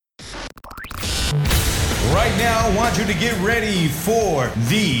Right now, I want you to get ready for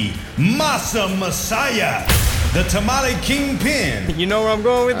the Masa Messiah, the Tamale Kingpin. You know where I'm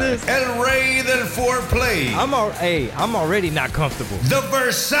going with this? El Rey del Foreplay. I'm already not comfortable. The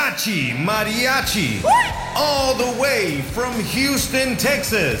Versace Mariachi. What? All the way from Houston,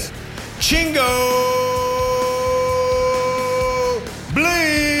 Texas. Chingo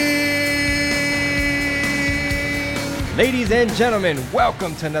Bling. Ladies and gentlemen,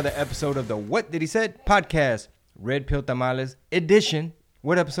 welcome to another episode of the What Did He Said podcast, Red Pill Tamales edition.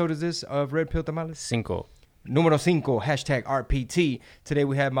 What episode is this of Red Pill Tamales? Cinco. Numero 5, hashtag RPT. Today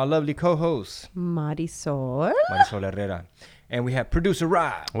we have my lovely co-host, Marisol. Marisol Herrera. And we have producer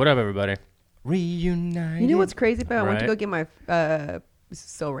Rob. What up, everybody? Reunited. You know what's crazy about? I went to Right. go get my. This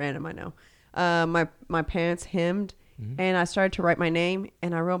is so random, I know. My parents hemmed, and I started to write my name,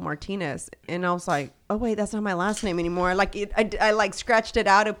 and I wrote Martinez, and I was like, oh wait, that's not my last name anymore. Like I like scratched it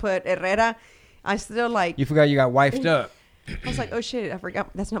out and put Herrera. I still like. You forgot you got wifed up. I was like, oh shit, I forgot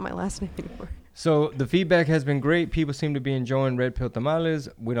that's not my last name anymore. So the feedback has been great. People seem to be enjoying Red Pill Tamales.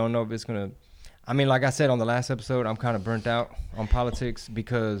 We don't know if it's going to... I mean, like I said on the last episode, I'm kind of burnt out on politics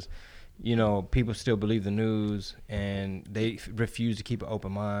because, you know, people still believe the news and they refuse to keep an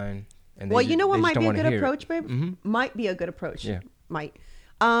open mind. And Well, you know what might be a good approach, babe? Mm-hmm. Might be a good approach. Yeah. Might.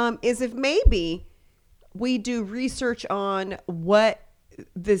 Is if maybe we do research on what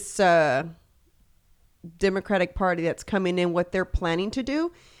this Democratic Party that's coming in, what they're planning to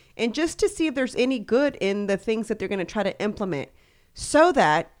do, and just to see if there's any good in the things that they're going to try to implement so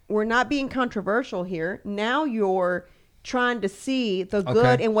that we're not being controversial here. Now you're trying to see the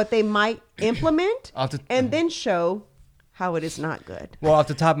good in what they might implement and then show how it is not good. Well, off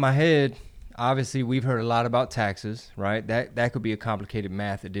the top of my head, obviously we've heard a lot about taxes, right? That could be a complicated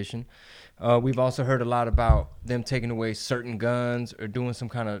math addition. We've also heard a lot about them taking away certain guns or doing some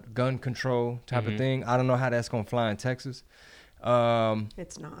kind of gun control type of thing. I don't know how that's going to fly in Texas.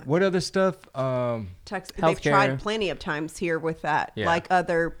 It's not. What other stuff? They've tried plenty of times here with that, like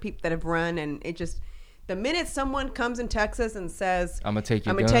other people that have run, and it just the minute someone comes in Texas and says, "I'm gonna take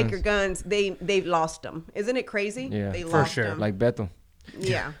your guns," they've lost them. Isn't it crazy? Yeah, they for lost sure. them. Like Bethel.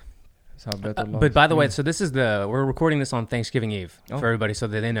 Yeah. That's how Bethel lost. But by the way, so this is we're recording this on Thanksgiving Eve for everybody so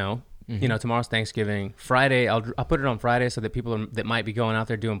that they know. You know, tomorrow's Thanksgiving. Friday, I'll put it on Friday so that people that might be going out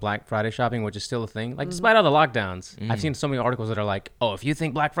there doing Black Friday shopping, which is still a thing. Like, despite all the lockdowns, I've seen so many articles that are like, oh, if you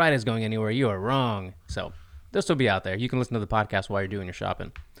think Black Friday is going anywhere, you are wrong. So they'll still be out there. You can listen to the podcast while you're doing your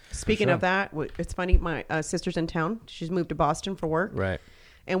shopping. Speaking of that, it's funny. My sister's in town. She's moved to Boston for work. Right.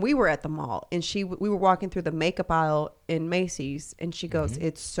 And we were at the mall, and we were walking through the makeup aisle in Macy's, and she goes,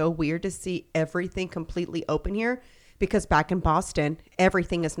 "It's so weird to see everything completely open here, because back in Boston,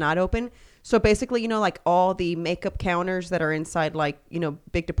 everything is not open." So basically, you know, like all the makeup counters that are inside, like, you know,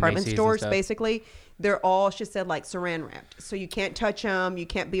 big department Macy's stores, basically, they're all, she said, like saran wrapped. So you can't touch them, you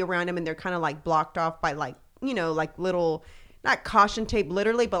can't be around them, and they're kind of like blocked off by, like, you know, like little, not caution tape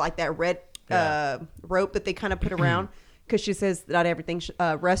literally, but like that red rope that they kind of put around. Because she says not everything,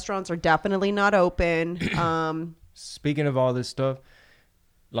 restaurants are definitely not open. Speaking of all this stuff,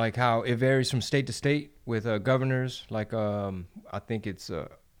 like how it varies from state to state with governors, like I think it's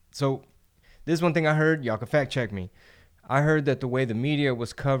so this is one thing I heard. Y'all can fact check me. I heard that the way the media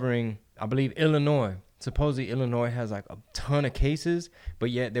was covering, I believe, Illinois. Supposedly Illinois has like a ton of cases,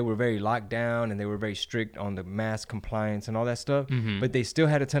 but yet they were very locked down and they were very strict on the mask compliance and all that stuff. But they still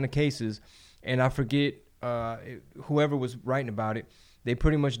had a ton of cases, and I forget whoever was writing about it. They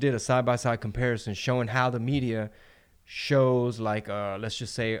pretty much did a side-by-side comparison showing how the media shows, like, let's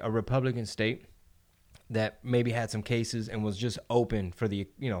just say a Republican state that maybe had some cases and was just open for the,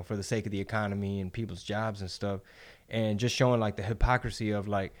 you know, for the sake of the economy and people's jobs and stuff, and just showing like the hypocrisy of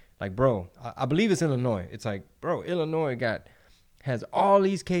like bro, I believe it's Illinois. It's like, bro, Illinois has all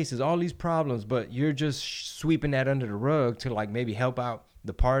these cases, all these problems, but you're just sweeping that under the rug to like maybe help out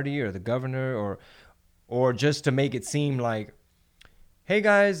the party or the governor or just to make it seem like, hey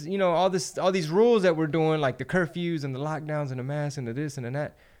guys, you know, all these rules that we're doing, like the curfews and the lockdowns and the masks and the this and the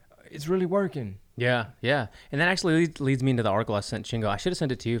that, it's really working. Yeah. And that actually leads me into the article I sent Chingo. I should have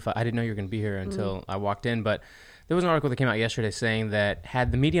sent it to you. I didn't know you were going to be here until I walked in. But there was an article that came out yesterday saying that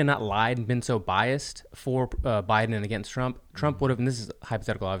had the media not lied and been so biased for Biden and against Trump, Trump would have, and this is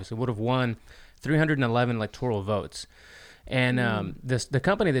hypothetical obviously, would have won 311 electoral votes. And the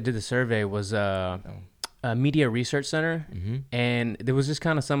company that did the survey was Media Research Center, and there was just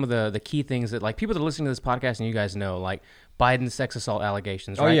kind of some of the key things that, like, people that are listening to this podcast and you guys know, like Biden's sex assault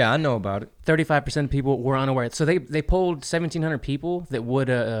allegations, right? Oh yeah, I know about it. 35% of people were unaware. So they polled 1,700 people that would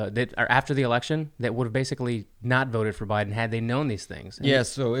that are after the election that would have basically not voted for Biden had they known these things. Yeah,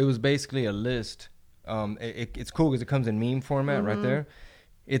 so it was basically a list It's cool because it comes in meme format right there.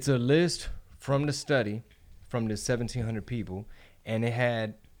 It's a list from the study from the 1,700 people, and it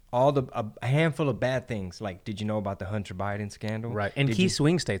had a handful of bad things. Like, did you know about the Hunter Biden scandal? Right. And key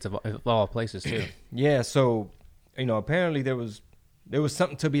swing states of all places, too. Yeah. So, apparently there was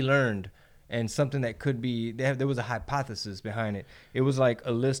something to be learned and something that could be, there was a hypothesis behind it. It was like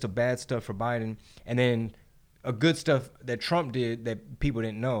a list of bad stuff for Biden and then a good stuff that Trump did that people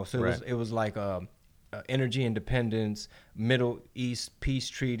didn't know. So it was like energy independence, Middle East peace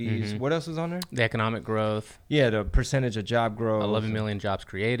treaties. What else was on there? The economic growth. Yeah, the percentage of job growth. 11 million jobs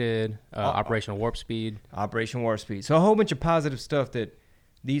created. Operational Warp Speed. Operation Warp Speed. So a whole bunch of positive stuff that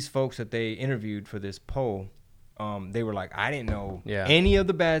these folks that they interviewed for this poll, they were like, I didn't know any of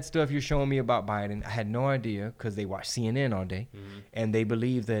the bad stuff you're showing me about Biden. I had no idea because they watch CNN all day. And they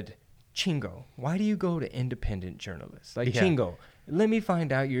believe that, Chingo, why do you go to independent journalists? Like, Chingo, let me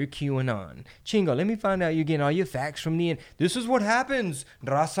find out you're QAnon. Chingo, let me find out you're getting all your facts from the end. This is what happens,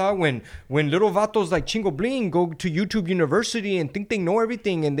 Raza, when little vatos like Chingo Bling go to YouTube University and think they know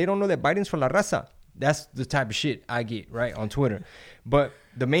everything and they don't know that Biden's for la raza. That's the type of shit I get, right, on Twitter. But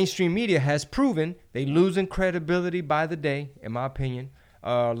the mainstream media has proven they losing credibility by the day, in my opinion.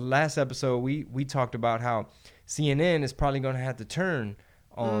 Last episode, we talked about how CNN is probably going to have to turn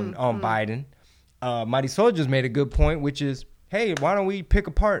on Biden. Mighty Soldiers made a good point, which is, hey, why don't we pick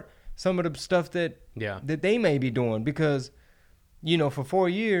apart some of the stuff that they may be doing? Because, for 4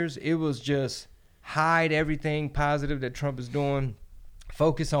 years, it was just hide everything positive that Trump is doing,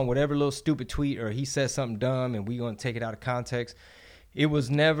 focus on whatever little stupid tweet or he says something dumb and we going to take it out of context. It was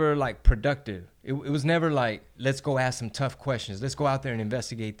never like productive. It was never like, let's go ask some tough questions. Let's go out there and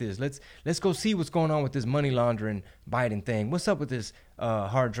investigate this. Let's go see what's going on with this money laundering Biden thing. What's up with this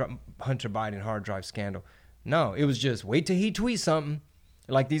Hunter Biden hard drive scandal? No, it was just wait till he tweets something.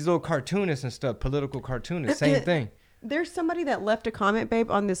 Like these little cartoonists and stuff, political cartoonists, same thing. There's somebody that left a comment,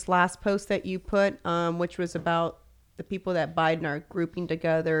 babe, on this last post that you put, which was about the people that Biden are grouping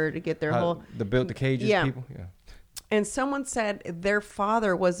together to get their the built the cages people. Yeah. And someone said their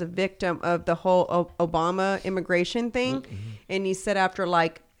father was a victim of the whole Obama immigration thing. And he said after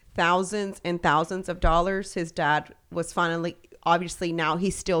like thousands and thousands of dollars, his dad was finally, obviously now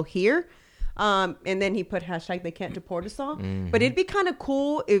he's still here. And then he put hashtag they can't deport us all. But it'd be kind of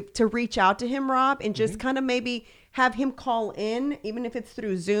cool to reach out to him, Rob, and just kind of maybe have him call in, even if it's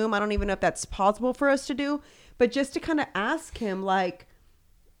through Zoom. I don't even know if that's possible for us to do. But just to kind of ask him, like,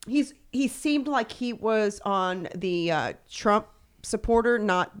 he seemed like he was on the Trump supporter,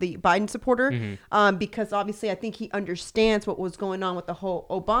 not the Biden supporter, because obviously I think he understands what was going on with the whole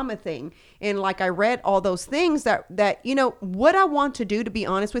Obama thing. And like I read all those things that what I want to do, to be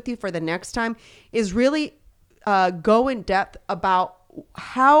honest with you, for the next time is really go in depth about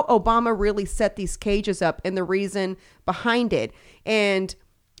how Obama really set these cages up and the reason behind it. And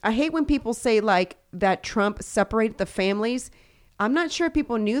I hate when people say like that Trump separated the families. I'm not sure if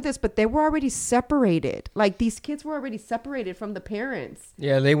people knew this, but they were already separated. Like these kids were already separated from the parents.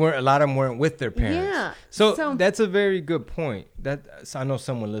 Yeah, they weren't. A lot of them weren't with their parents. Yeah. So that's a very good point. So I know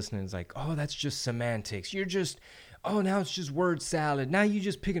someone listening is like, oh, that's just semantics. Now it's just word salad. Now you're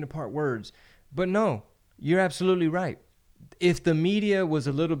just picking apart words. But no, you're absolutely right. If the media was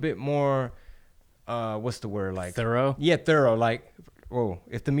a little bit more, what's the word, like thorough? Yeah, thorough. Like,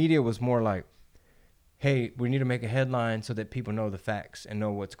 if the media was more like, hey, we need to make a headline so that people know the facts and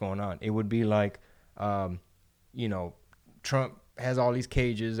know what's going on. It would be like, Trump has all these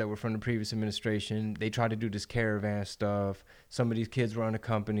cages that were from the previous administration. They tried to do this caravan stuff. Some of these kids were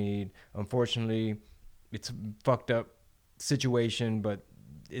unaccompanied. Unfortunately, it's a fucked up situation, but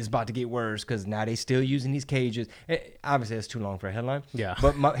it's about to get worse because now they still using these cages. Obviously, that's too long for a headline. Yeah.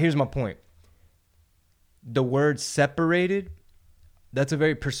 But here's my point. The word separated, that's a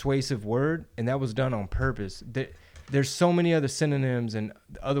very persuasive word, and that was done on purpose. There's so many other synonyms and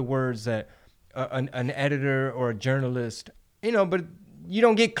other words that an editor or a journalist, but you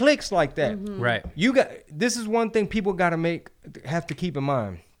don't get clicks like that. Right. This is one thing people have to keep in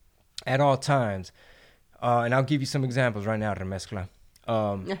mind at all times. And I'll give you some examples right now, Remezcla.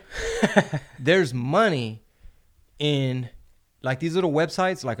 There's money in like these little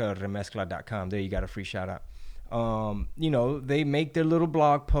websites, like remezcla.com. There you got a free shout out. They make their little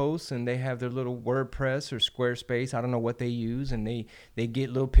blog posts and they have their little WordPress or Squarespace. I don't know what they use, and they get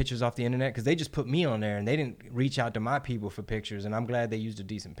little pictures off the internet because they just put me on there and they didn't reach out to my people for pictures, and I'm glad they used a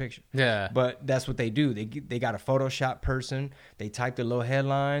decent picture. Yeah. But that's what they do. They got a Photoshop person. They type the little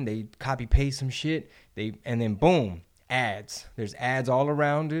headline. They copy paste some shit. And then boom, ads. There's ads all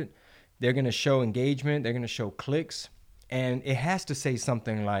around it. They're gonna show engagement. They're gonna show clicks, and it has to say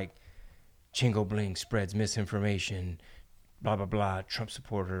something like, Chingo Bling spreads misinformation, blah, blah, blah, Trump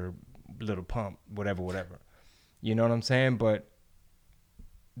supporter, little pump, whatever. You know what I'm saying? But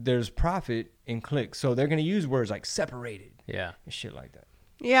there's profit in clicks. So they're going to use words like separated Yeah. and shit like that.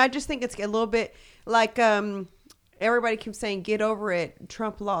 Yeah, I just think it's a little bit like everybody keeps saying, get over it.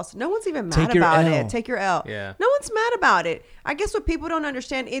 Trump lost. No one's even mad Take your about L. it. Take your L. Yeah. No one's mad about it. I guess what people don't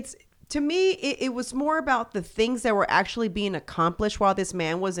understand, to me, it was more about the things that were actually being accomplished while this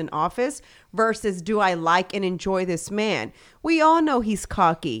man was in office versus do I like and enjoy this man? We all know he's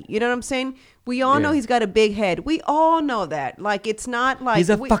cocky. You know what I'm saying? We all know he's got a big head. We all know that. Like, it's not like... He's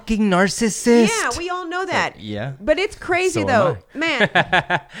a fucking narcissist. Yeah, we all know that. Yeah. But it's crazy, So though. am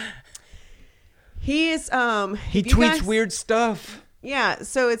Man. He is... He if you tweets guys- weird stuff. Yeah,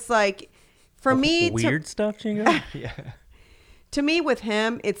 so it's like... For me... Weird stuff, Chingo? Yeah. To me, with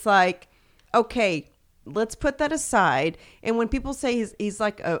him, it's like, okay, let's put that aside. And when people say he's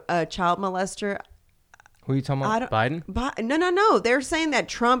like a child molester, Who are you talking about? Biden? No. They're saying that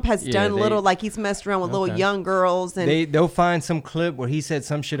Trump has done little, like he's messed around with little young girls. And They'll find some clip where he said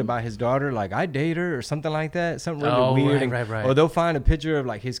some shit about his daughter, like I date her or something like that, something really Oh, weird. right. Or they'll find a picture of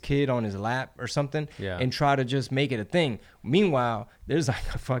like his kid on his lap or something, Yeah. and try to just make it a thing. Meanwhile, there's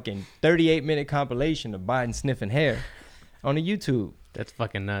like a fucking 38-minute compilation of Biden sniffing hair on the YouTube. That's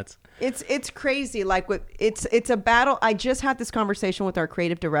fucking nuts. It's crazy. Like it's a battle. I just had this conversation with our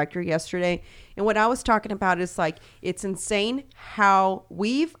creative director yesterday, and what I was talking about is like it's insane how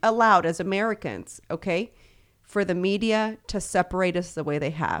we've allowed as Americans, okay, for the media to separate us the way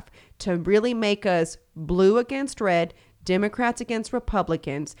they have, to really make us blue against red, Democrats against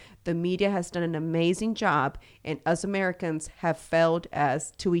Republicans. The media has done an amazing job, and us Americans have failed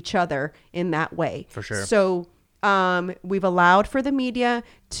as to each other in that way. For sure. So we've allowed for the media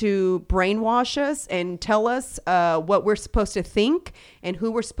to brainwash us and tell us what we're supposed to think and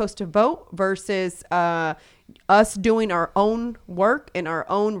who we're supposed to vote versus us doing our own work and our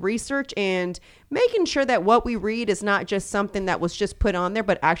own research and making sure that what we read is not just something that was just put on there,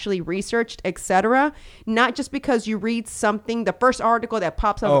 but actually researched, etc. Not just because you read something, the first article that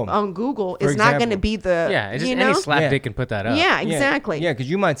pops up on Google is not going to be the, Yeah, it's just you know? any slapdick can put that up. Yeah, exactly. Yeah, because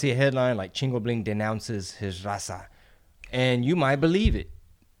you might see a headline like Chingo Bling denounces his raza, and you might believe it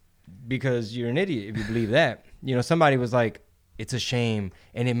because you're an idiot if you believe that. You know, somebody was like, it's a shame,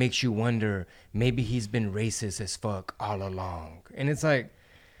 and it makes you wonder, maybe he's been racist as fuck all along. And it's like,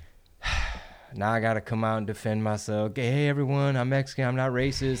 now I got to come out and defend myself. Hey, everyone, I'm Mexican. I'm not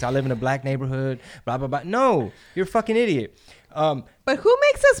racist. I live in a black neighborhood, blah, blah, blah. No, you're a fucking idiot. But who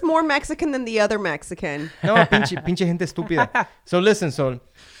makes us more Mexican than the other Mexican? No, pinche gente estúpida. So listen, so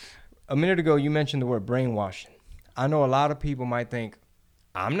a minute ago you mentioned the word brainwashing. I know a lot of people might think,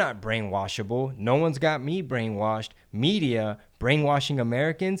 I'm not brainwashable. No one's got me brainwashed. Media brainwashing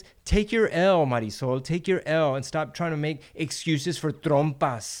Americans. Take your L, Marisol. Take your L and stop trying to make excuses for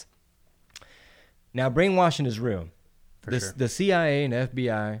trompas. Now, brainwashing is real. Sure. The CIA and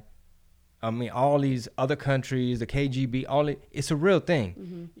FBI, I mean, all these other countries, the KGB, it's a real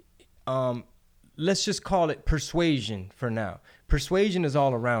thing. Let's just call it persuasion for now. Persuasion is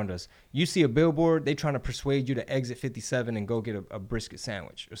all around us. You see a billboard, they trying to persuade you to exit 57 and go get a brisket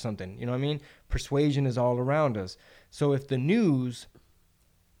sandwich or something. You know what I mean? Persuasion is all around us. So if the news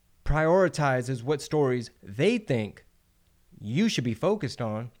prioritizes what stories they think you should be focused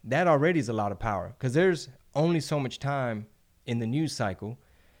on, that already is a lot of power. Because there's only so much time in the news cycle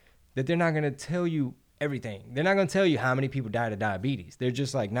that they're not going to tell you everything. They're not going to tell you how many people died of diabetes. They're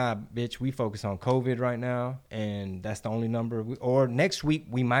just like, nah, bitch, we focus on COVID right now, and that's the only number. Or next week,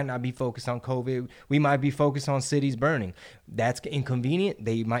 we might not be focused on COVID. We might be focused on cities burning. That's inconvenient.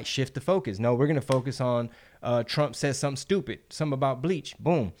 They might shift the focus. No, we're going to focus on Trump says something stupid, something about bleach.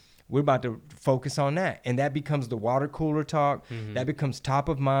 Boom. We're about to focus on that. And that becomes the water cooler talk. Mm-hmm. That becomes top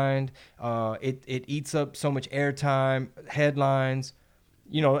of mind. It eats up so much airtime, headlines.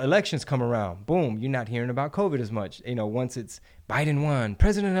 You know, elections come around. Boom, you're not hearing about COVID as much. You know, once it's Biden won,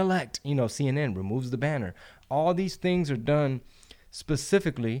 president-elect, you know, CNN removes the banner. All these things are done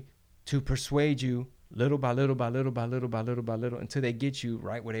specifically to persuade you little by little by little by little by little by little until they get you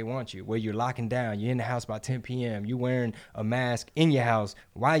right where they want you, where you're locking down. You're in the house by 10 p.m. You're wearing a mask in your house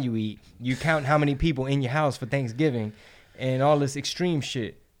while you eat. You count how many people in your house for Thanksgiving and all this extreme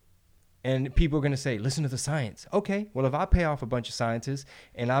shit. And people are going to say, listen to the science. Okay, well, if I pay off a bunch of scientists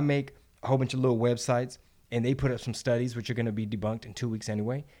and I make a whole bunch of little websites and they put up some studies which are going to be debunked in 2 weeks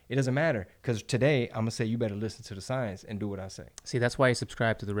anyway, it doesn't matter. Because today, I'm going to say you better listen to the science and do what I say. See, that's why you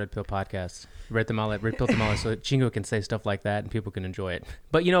subscribe to the Red Pill podcast. Red Pill Tamale, so that Chingo can say stuff like that and people can enjoy it.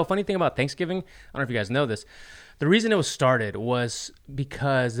 But, you know, funny thing about Thanksgiving, I don't know if you guys know this, The reason it was started was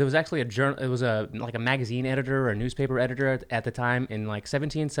because there was actually it was like a magazine editor or a newspaper editor at the time in like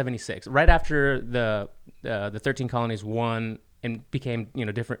 1776, right after the 13 colonies won and became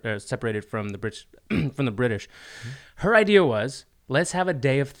different, separated from the British. Mm-hmm. Her idea was, let's have a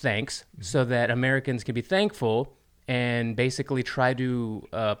day of thanks so that Americans can be thankful and basically try to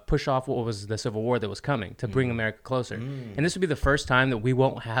push off what was the Civil War that was coming to bring America closer. And this would be the first time that we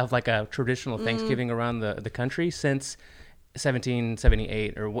won't have like a traditional Thanksgiving around the country since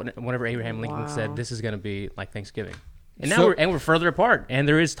 1778 or whenever Abraham Lincoln said this is going to be like Thanksgiving. And now we're further apart, and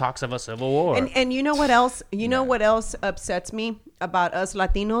there is talks of a civil war. And you know what else? What else upsets me about us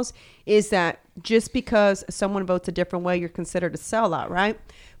Latinos is that just because someone votes a different way, you're considered a sellout, right?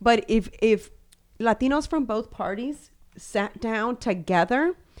 But if Latinos from both parties sat down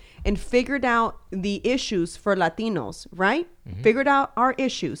together and figured out the issues for Latinos, right? Mm-hmm. Figured out our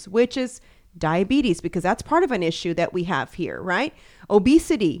issues, which is diabetes, because that's part of an issue that we have here, right?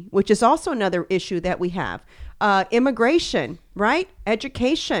 Obesity, which is also another issue that we have. Immigration, right?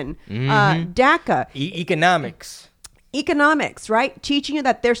 Education, DACA. Economics, right? Teaching you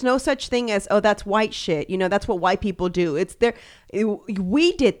that there's no such thing as, that's white shit. That's what white people do. It's there.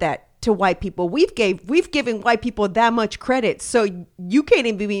 We did that to white people. We've given white people that much credit. So you can't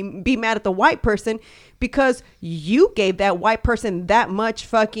even be mad at the white person because you gave that white person that much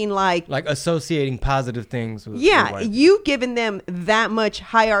fucking like associating positive things with white. You giving them that much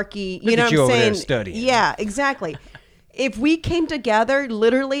hierarchy. Look you know at what I'm over saying? there studying. Yeah, exactly. If we came together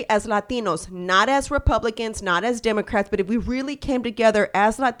literally as Latinos, not as Republicans, not as Democrats, but if we really came together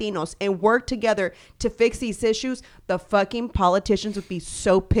as Latinos and worked together to fix these issues, the fucking politicians would be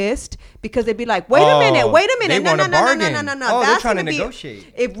so pissed because they'd be like, wait a minute. They No. Oh, they're trying to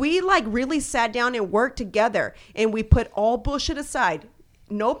negotiate. If we like really sat down and worked together and we put all bullshit aside,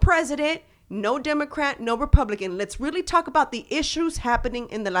 no president, no Democrat, no Republican. Let's really talk about the issues happening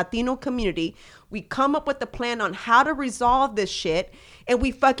in the Latino community. We come up with a plan on how to resolve this shit, and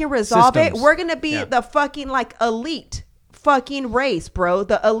we fucking resolve it. We're going to be the fucking like elite fucking race, bro.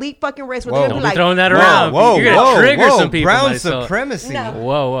 The elite fucking race. Where they're Don't be be like, throwing that around. You're going to trigger some people. Brown supremacy. No.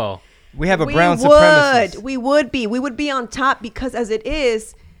 Whoa. We have a brown supremacist. We would be on top because as it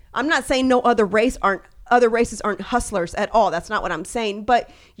is, I'm not saying no other races aren't hustlers at all. That's not what I'm saying. But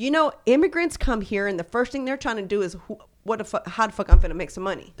immigrants come here and the first thing they're trying to do is how the fuck I'm gonna make some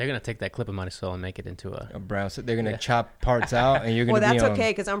money. They're gonna take that clip of my soul and make it into a brown. So they're gonna chop parts out, and you're gonna. Well, that's okay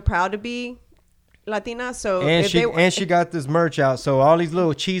because I'm proud to be Latina. So and she got this merch out. So all these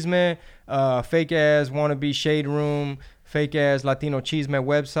little cheesemen, fake ass wannabe shade room, fake ass Latino cheeseman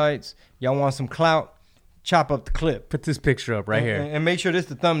websites. Y'all want some clout? Chop up the clip. Put this picture up right here. And make sure this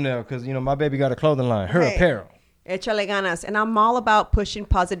the thumbnail because, my baby got a clothing line. Her apparel. Échale ganas. And I'm all about pushing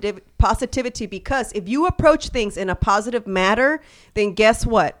positivity because if you approach things in a positive manner, then guess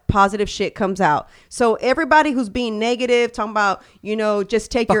what? Positive shit comes out. So everybody who's being negative, talking about, just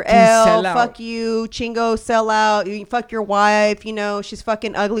take your L, fuck you, chingo, sell out, you fuck your wife, she's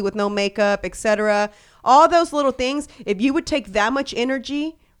fucking ugly with no makeup, etc. All those little things, if you would take that much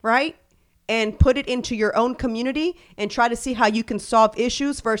energy, right? And put it into your own community and try to see how you can solve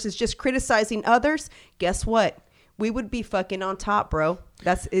issues versus just criticizing others. Guess what? We would be fucking on top, bro.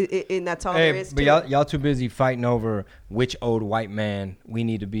 That's all there is. But y'all too busy fighting over which old white man we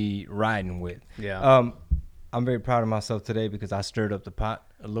need to be riding with. Yeah. I'm very proud of myself today because I stirred up the pot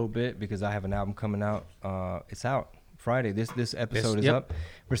a little bit because I have an album coming out. It's out Friday. This episode is up.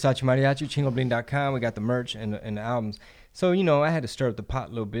 Versace Mariachi, ChingoBling.com. We got the merch and the albums. So, I had to stir up the pot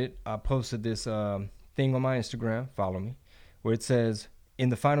a little bit. I posted this thing on my Instagram, follow me, where it says, in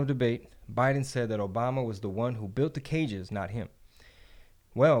the final debate, Biden said that Obama was the one who built the cages, not him.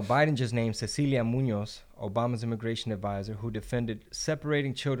 Well, Biden just named Cecilia Munoz, Obama's immigration advisor, who defended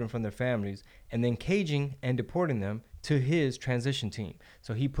separating children from their families and then caging and deporting them to his transition team.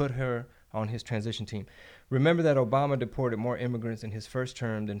 So he put her on his transition team. Remember that Obama deported more immigrants in his first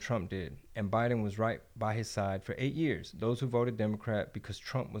term than Trump did, and Biden was right by his side for 8 years. Those who voted Democrat because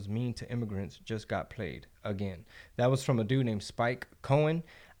Trump was mean to immigrants just got played again. That was from a dude named Spike Cohen.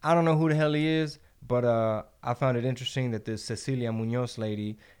 I don't know who the hell he is, but I found it interesting that this Cecilia Munoz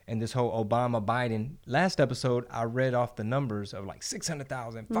lady and this whole Obama-Biden, last episode, I read off the numbers of like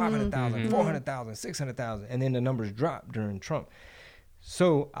 600,000, 500,000, 400,000, 600,000, and then the numbers dropped during Trump.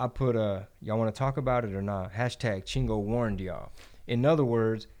 So I put, y'all want to talk about it or not? Hashtag Chingo warned y'all. In other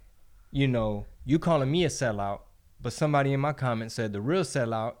words, you calling me a sellout, but somebody in my comment said the real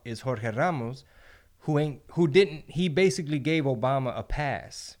sellout is Jorge Ramos, he basically gave Obama a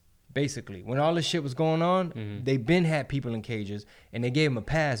pass Basically, when all this shit was going on, they been had people in cages, and they gave him a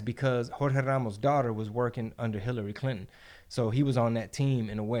pass because Jorge Ramos' daughter was working under Hillary Clinton. So he was on that team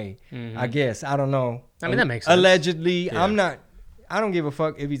in a way. I guess. I don't know. I mean, that makes sense. Allegedly, Yeah. I don't give a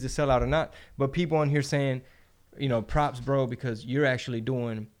fuck if he's a sellout or not. But people on here saying, you know, props, bro, because you're actually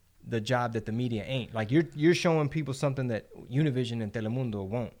doing the job that the media ain't. Like, you're showing people something that Univision and Telemundo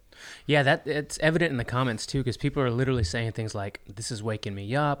won't. Yeah, it's evident in the comments too, because people are literally saying things like, "This is waking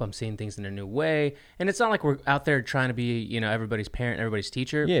me up. I'm seeing things in a new way." And it's not like we're out there trying to be, you know, everybody's parent, everybody's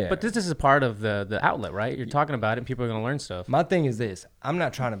teacher. Yeah. But this is a part of the outlet, right? You're talking about it, and people are going to learn stuff. My thing is this. I'm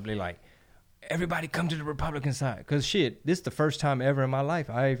not trying to be like, everybody come to the Republican side. Because, shit, this is the first time ever in my life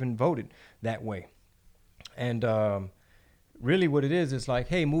I even voted that way. And really what it is like,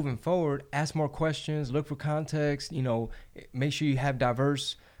 hey, moving forward, ask more questions, look for context, you know, make sure you have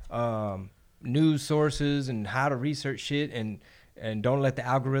diverse news sources and how to research shit, and don't let the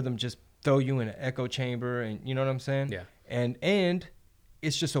algorithm just throw you in an echo chamber, and you know what I'm saying? Yeah. And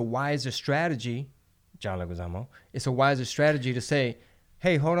it's just a wiser strategy, John Leguizamo, it's a wiser strategy to say,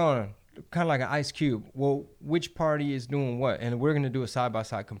 hey, hold on, kind of like an Ice Cube. Well, which party is doing what? And we're going to do a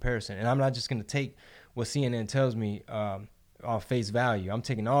side-by-side comparison. And I'm not just going to take what CNN tells me off face value. I'm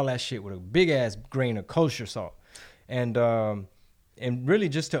taking all that shit with a big-ass grain of kosher salt. And really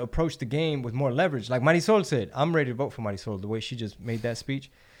just to approach the game with more leverage. Like Marisol said, I'm ready to vote for Marisol, the way she just made that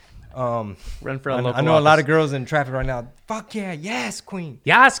speech. Run for a local I know office. a lot of girls in traffic right now. Fuck yeah, yes, queen.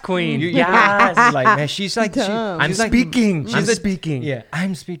 Yes, queen. Yes. Like, man, she's like, Dumb. I'm she's like, speaking. she's I'm a- speaking. Yeah,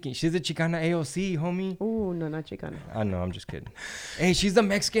 I'm speaking. She's a Chicana AOC, homie. Oh, no, not Chicana. I know, I'm just kidding. Hey, she's the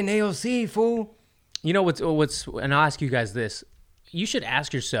Mexican AOC, fool. You know what's and I'll ask you guys this. You should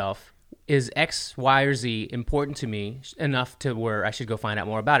ask yourself, is X, Y, or Z important to me enough to where I should go find out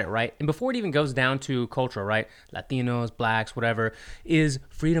more about it, right? And before it even goes down to cultural, right? Latinos, blacks, whatever, is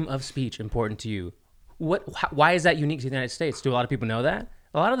freedom of speech important to you? Why is that unique to the United States? Do a lot of people know that?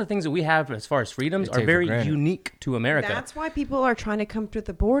 A lot of the things that we have as far as freedoms They are take for very granted. unique to America. That's why people are trying to come to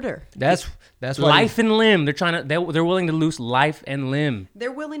the border. That's why life and limb. They're willing to lose life and limb.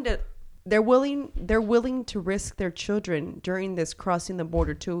 They're willing to risk their children during this crossing the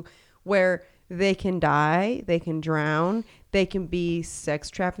border to where they can die, they can drown, they can be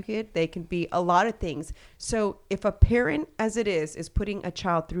sex trafficked, they can be a lot of things. So if a parent, as it is putting a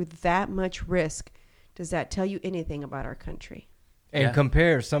child through that much risk, does that tell you anything about our country? And Yeah.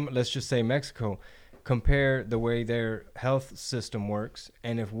 compare let's just say Mexico, compare the way their health system works,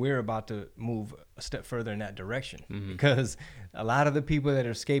 and if we're about to move a step further in that direction. Because a lot of the people that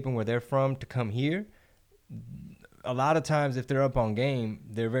are escaping where they're from to come here, a lot of times if they're up on game,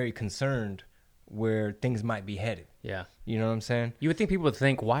 they're very concerned where things might be headed. Yeah. You know what I'm saying? You would think people would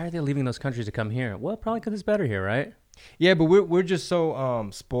think, why are they leaving those countries to come here? Well, probably because it's better here, right? Yeah, but we're just so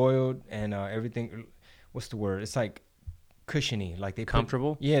spoiled and everything. What's the word? It's like cushiony, like they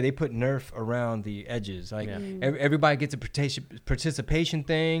Comfortable? They put Nerf around the edges. Like Yeah. everybody gets a participation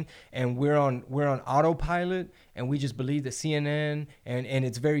thing, and we're on autopilot, and we just believe that CNN and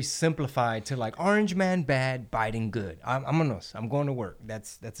it's very simplified to like Orange Man bad, Biden good. I'm going to work.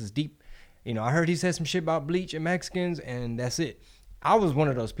 That's as deep. You know, I heard he said some shit about bleach and Mexicans, and that's it. I was one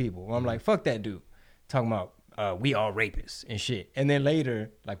of those people where I'm like, fuck that dude, talking about we all rapists and shit. And then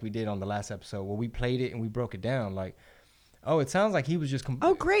later, like we did on the last episode, where we played it and we broke it down, like, oh, it sounds like he was just.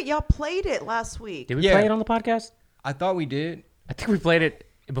 Oh, great. Y'all played it last week. Did we Yeah. play it on the podcast? I thought we did. I think we played it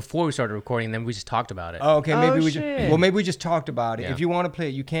before we started recording, and then we just talked about it. Oh, okay. Maybe Oh, we shit. maybe we just talked about it. Yeah. If you want to play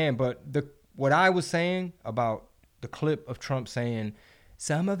it, you can. But what I was saying about the clip of Trump saying,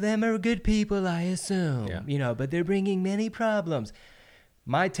 some of them are good people, I assume, Yeah. you know, but they're bringing many problems.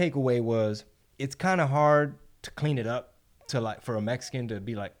 My takeaway was it's kind of hard to clean it up to like for a Mexican to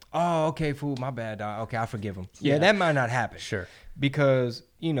be like, oh, okay, fool, my bad, dog. Okay, I forgive him. Yeah, Yeah. that might not happen. Sure. Because,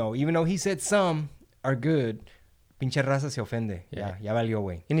 you know, even though he said some are good, pinche raza se ofende. Yeah. Ya valió,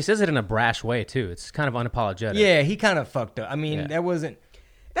 güey. And he says it in a brash way, too. It's kind of unapologetic. Yeah, he kind of fucked up. I mean, Yeah. that wasn't.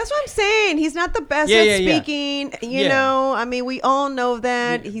 That's what I'm saying. He's not the best Yeah, at yeah, yeah. speaking. You Yeah. know, I mean, we all know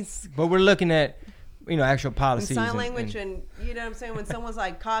that. He's But we're looking at, you know, actual in policies. sign language and you know what I'm saying? When someone's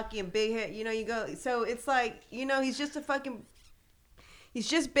like cocky and big head, you know, you go. So it's like, you know, he's just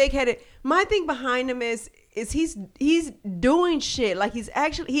big headed. My thing behind him is he's doing shit. Like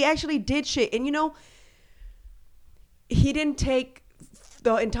he actually did shit. And you know, he didn't take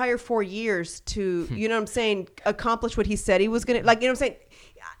the entire 4 years to, you know what I'm saying, accomplish what he said he was gonna, like, you know what I'm saying?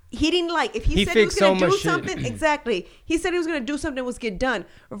 he didn't like if he said he was fixed going so to do much shit. something. Exactly, he said he was going to do something was get done.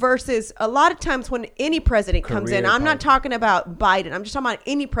 Versus a lot of times when any president comes in, Career I'm not politics. talking about Biden. I'm just talking about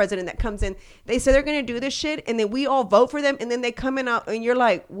any president that comes in. They say they're going to do this shit, and then we all vote for them, and then they come in out, and you're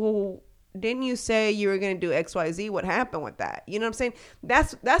like, well, didn't you say you were going to do X, Y, Z? What happened with that? You know what I'm saying?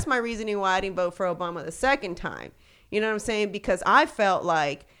 That's my reasoning why I didn't vote for Obama the second time. You know what I'm saying? Because I felt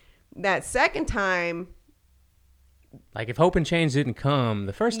like that second time. Like if Hope and Change didn't come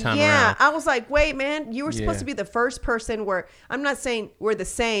the first time Yeah, around. I was like, wait, man, you were supposed Yeah. to be the first person where I'm not saying we're the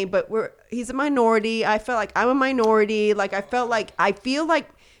same, but he's a minority. I felt like I'm a minority. Like I feel like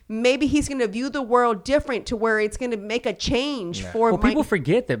maybe he's going to view the world different to where it's going to make a change for Well, people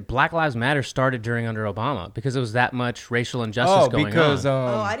forget that Black Lives Matter started during under Obama because there was that much racial injustice going because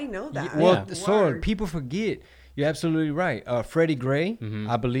on. Oh, I didn't know that. Well, Yeah. so Word. people forget. You're absolutely right. Freddie Gray, Mm-hmm.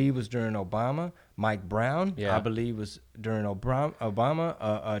 I believe, was during Obama. Mike Brown, Yeah. I believe, was during Obama.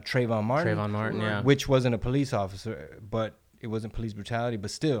 Trayvon Martin, Trayvon Martin, yeah. which wasn't a police officer, but it wasn't police brutality.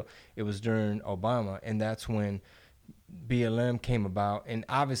 But still, it was during Obama, and that's when BLM came about. And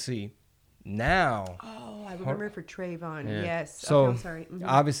obviously, now. Oh, I remember for Trayvon. Yeah. Yes. So Okay, I'm sorry. Mhm.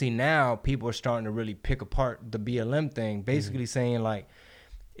 obviously now people are starting to really pick apart the BLM thing, basically saying like,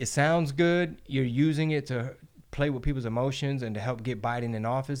 it sounds good. You're using it to play with people's emotions and to help get Biden in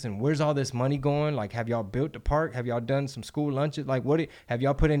office. And where's all this money going? Like, have y'all built the park? Have y'all done some school lunches? Like, have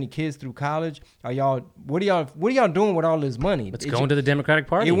y'all put any kids through college? What are y'all doing with all this money? It's going to the Democratic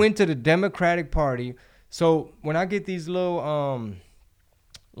Party. It went to the Democratic Party. So when I get these little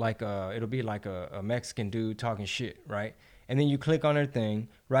it'll be like a Mexican dude talking shit, right? And then you click on their thing,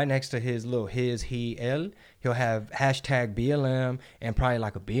 right next to his little he'll have hashtag BLM and probably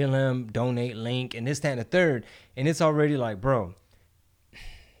like a BLM donate link and this, that, and the third. And it's already like, bro,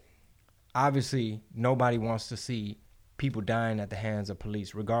 obviously nobody wants to see people dying at the hands of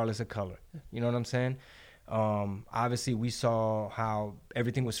police, regardless of color. You know what I'm saying? Obviously we saw how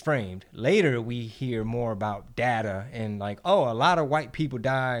everything was framed. Later we hear more about data and like, oh, a lot of white people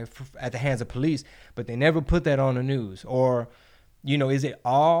die at the hands of police, but they never put that on the news. Or, you know, is it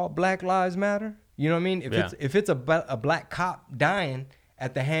all Black Lives Matter? You know what I mean? If it's a black cop dying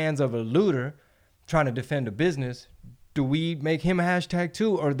at the hands of a looter trying to defend a business, do we make him a hashtag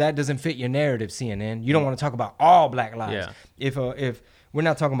too? Or that doesn't fit your narrative, CNN? You don't want to talk about all black lives. Yeah. If we're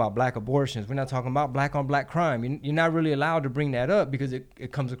not talking about black abortions, we're not talking about black on black crime, you're not really allowed to bring that up because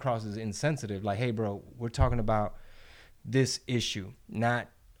it comes across as insensitive. Like, hey, bro, we're talking about this issue, not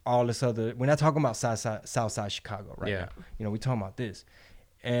all this other. We're not talking about Southside Chicago right now. You know, we're talking about this.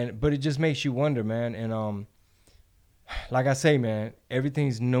 But it just makes you wonder, man. And like I say, man,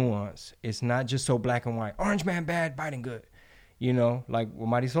 everything's nuanced. It's not just so black and white. Orange man bad, Biden good. You know, like what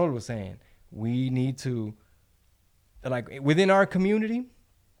Mighty Solar was saying. We need to, like, within our community,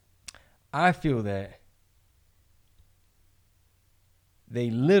 I feel that they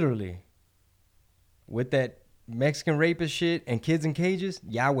literally, with that Mexican rapist shit and kids in cages,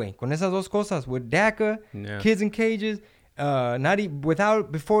 Yahweh, con esas dos cosas, with DACA, kids in cages,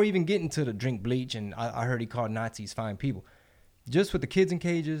 before even getting to the drink bleach, and I heard he called Nazis fine people. Just with the kids in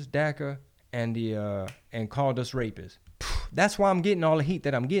cages, DACA, and called us rapists. That's why I'm getting all the heat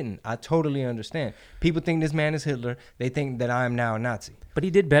that I'm getting. I totally understand. People think this man is Hitler. They think that I am now a Nazi. But he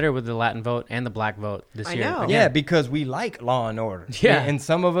did better with the Latin vote and the black vote this year. I know. Yeah, because we like law and order. Yeah. And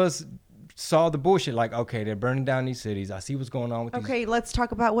some of us saw the bullshit. Like, okay, they're burning down these cities. I see what's going on with these. Okay, let's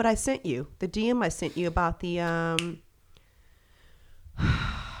talk about what I sent you. The DM I sent you about the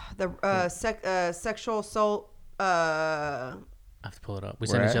sexual assault. I have to pull it up. We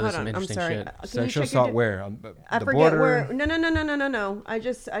Where sent each at? other Hold some on, I'm interesting sorry. shit. Can you Sexual check your assault where? I The forget border? where. No. I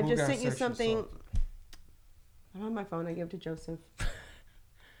just got sent you sexual something. assault? I'm on my phone. I give it to Joseph.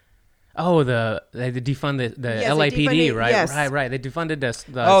 Oh, they defund the Yes, they LAPD, defunded- right? yes. Right. They defunded the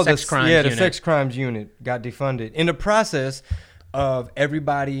sex crimes unit. the sex crimes unit got defunded in the process of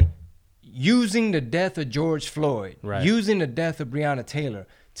everybody using the death of George Floyd, Right. using the death of Breonna Taylor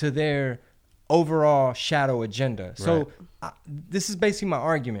to their overall shadow agenda. So this is basically my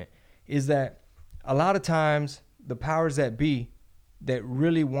argument, is that a lot of times the powers that be that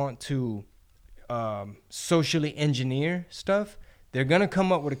really want to socially engineer stuff, they're going to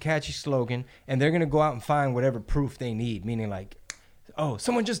come up with a catchy slogan and they're going to go out and find whatever proof they need, meaning like, oh,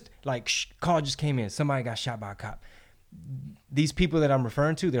 someone just, like, call just came in. Somebody got shot by a cop. these people that I'm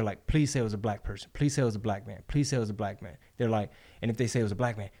referring to, they're like, please say it was a black person. Please say it was a black man. Please say it was a black man. They're like, and if they say it was a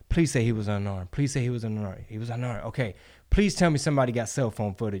black man, please say he was unarmed. Please say he was unarmed. He was unarmed. Okay. Please tell me somebody got cell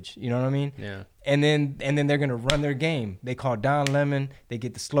phone footage. You know what I mean? Yeah. And then they're gonna run their game. They call Don Lemon. They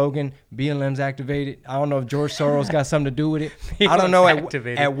get the slogan. BLM's activated. I don't know if George Soros got something to do with it. I don't know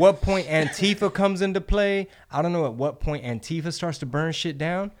at what point Antifa comes into play. I don't know at what point Antifa starts to burn shit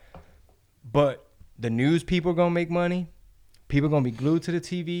down. But the news people are gonna make money. People are gonna be glued to the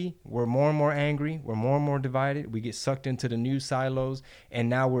TV. We're more and more angry. We're more and more divided. We get sucked into the news silos, and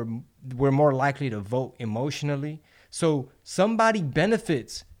now we're more likely to vote emotionally. So somebody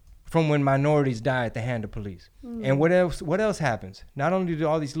benefits from when minorities die at the hand of police. And what else happens? Not only do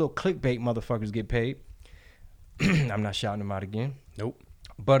all these little clickbait motherfuckers get paid, I'm not shouting them out again. Nope.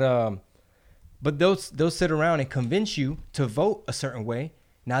 But they'll sit around and convince you to vote a certain way.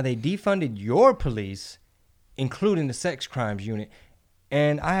 Now they defunded your police, including the sex crimes unit.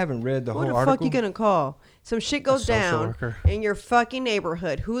 And I haven't read the whole article. Who the fuck you gonna call? Some shit goes down worker. in your fucking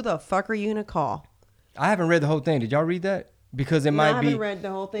neighborhood. Who the fuck are you gonna call? I haven't read the whole thing. Did y'all read that? Because it No, I might be. haven't read the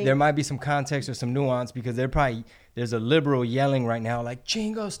whole thing. There might be some context or some nuance because there's a liberal yelling right now like,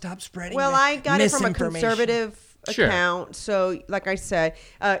 Chingo, stop spreading. Well, I got it from a misinformation." conservative Sure. account. So, like I said,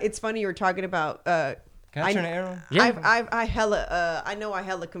 it's funny you were talking about. Can I turn the arrow? Yeah. I know I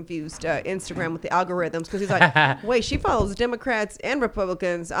hella confused Instagram with the algorithms because he's like, wait, she follows Democrats and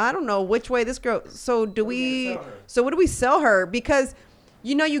Republicans. I don't know which way this girl. So what do we sell her? Because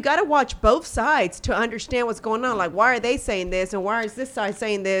you know, you got to watch both sides to understand what's going on. Like, why are they saying this? And why is this side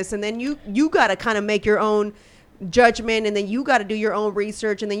saying this? And then you got to kind of make your own judgment. And then you got to do your own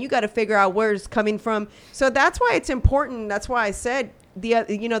research. And then you got to figure out where it's coming from. So that's why it's important. That's why I said,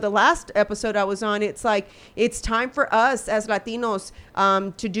 the last episode I was on, it's like, it's time for us as Latinos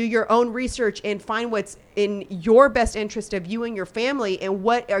to do your own research and find what's in your best interest of you and your family. And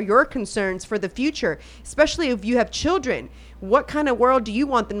what are your concerns for the future, especially if you have children. What kind of world do you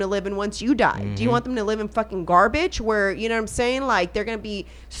want them to live in once you die? Mm-hmm. Do you want them to live in fucking garbage where, you know what I'm saying? Like, they're going to be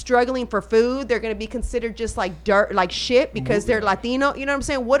struggling for food. They're going to be considered just like dirt, like shit because they're Latino. You know what I'm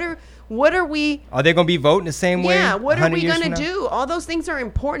saying? What are we? Are they going to be voting the same way? Yeah. What are we going to do? All those things are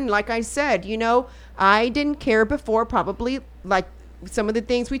important. Like I said, I didn't care before, probably like some of the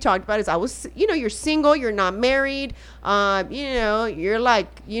things we talked about is I was, you're single, you're not married, you're like,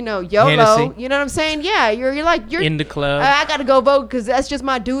 YOLO, Hennessy. you know what I'm saying? Yeah, you're in the club. I got to go vote because that's just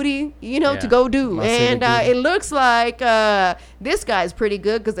my duty, to go do. And it looks like this guy's pretty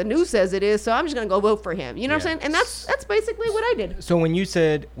good because the news says it is, so I'm just gonna go vote for him. You know what I'm saying? And that's basically what I did. So when you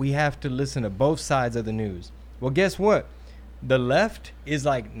said we have to listen to both sides of the news, well, guess what? The left is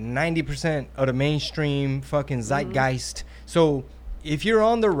like 90% of the mainstream fucking zeitgeist. So if you're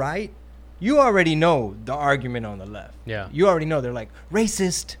on the right, you already know the argument on the left. Yeah. You already know they're like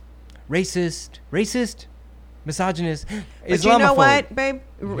racist, misogynist, But Islamophobe. you know what, babe?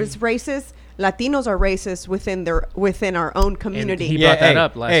 It's racist. Latinos are racist within our own community. He brought that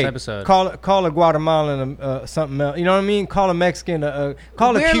up last episode. Call a Guatemalan something else. You know what I mean? Call a Mexican.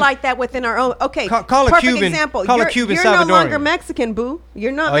 We're like that within our own. Okay. Call a perfect Cuban. Example. Call a Cuban You're Salvadorian. no longer Mexican, boo.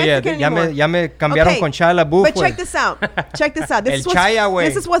 You're not Mexican anymore. Ya me cambiaron con Chaya LaBeouf. But check this out.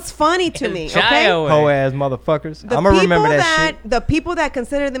 This is what's funny to me. Okay. Ho ass motherfuckers. I'm gonna remember that shit. The people that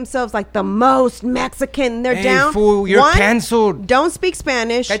consider themselves like the most Mexican, they're down. Fool, you're canceled. Don't speak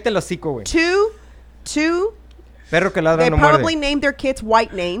Spanish. Cállate el hocico, güey. Two, Perro que ladra they no probably muerde. named their kids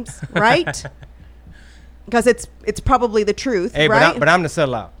white names, right? Because it's probably the truth, Hey, right? but I'm the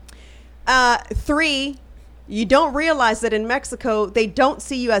sellout. 3, you don't realize that in Mexico they don't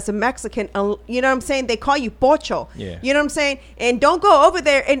see you as a Mexican. You know what I'm saying? They call you pocho. Yeah. You know what I'm saying? And don't go over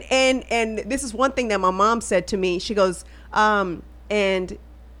there. And this is one thing that my mom said to me. She goes, and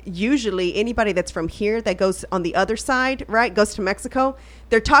usually anybody that's from here that goes on the other side, right, goes to Mexico,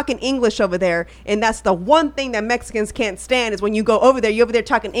 they're talking English over there. And that's the one thing that Mexicans can't stand is when you go over there, you're over there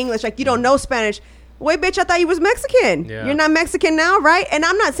talking English like you don't know Spanish. Wait, bitch, I thought you was Mexican. Yeah. You're not Mexican now, right? And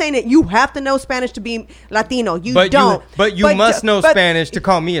I'm not saying that you have to know Spanish to be Latino. You don't. But you must know Spanish to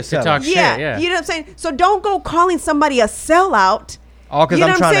call me a sellout. talk shit, yeah. You know what I'm saying? So don't go calling somebody a sellout. All because you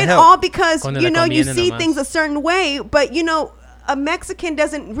know I'm what I'm trying to saying? help. All because, Cuando you la know, you conviene see nomás. things a certain way. But, a Mexican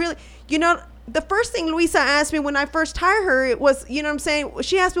doesn't really, the first thing Luisa asked me when I first hired her, it was, you know what I'm saying?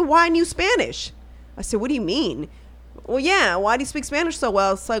 She asked me why I knew Spanish. I said, what do you mean? Well, yeah, why do you speak Spanish so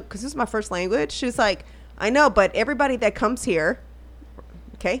well? It's like, because this is my first language. She's like, I know, but everybody that comes here,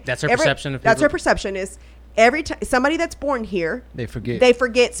 okay? That's her perception of That's people. her perception is every time somebody that's born here, They forget. They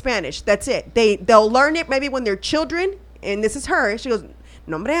forget Spanish. That's it. They'll learn it maybe when they're children. And this is her. She goes,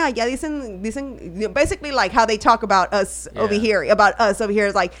 no hombre, allá dicen basically like how they talk about us over here,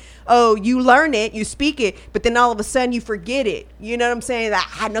 is like, oh, you learn it, you speak it, but then all of a sudden you forget it. You know what I'm saying?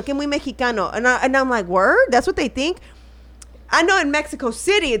 Like, no que muy mexicano. And I'm like, word? That's what they think? I know in Mexico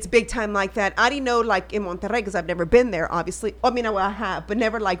City it's big time like that. I didn't know like in Monterrey because I've never been there, obviously. I mean, I have, but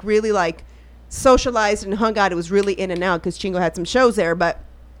never like really like socialized and hung out. It was really in and out because Chingo had some shows there. But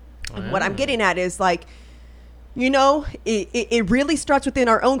what I'm getting at is like, you know, it really starts within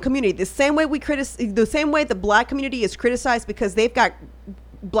our own community. The same way the black community is criticized because they've got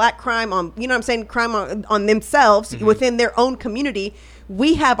black crime on, you know what I'm saying, crime on themselves within their own community.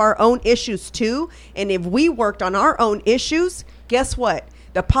 We have our own issues too, and if we worked on our own issues, guess what?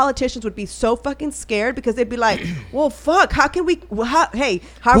 The politicians would be so fucking scared because they'd be like, well, fuck, how can we, how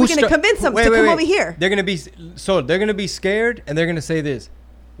are we going to convince them to come over here? They're going to be scared, and they're going to say this.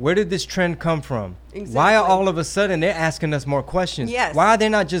 Where did this trend come from? Exactly. Why are all of a sudden they're asking us more questions? Yes. Why are they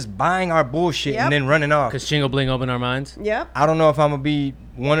not just buying our bullshit and then running off? Because Chingo Bling opened our minds? Yep. I don't know if I'm going to be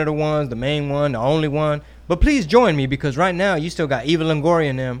one of the ones, the main one, the only one. But please join me because right now you still got Eva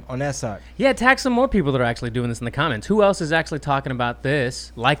Longoria and them on that side. Yeah, tag some more people that are actually doing this in the comments. Who else is actually talking about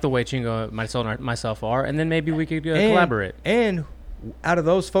this, like the way Chingo, myself are, and then maybe we could collaborate. And out of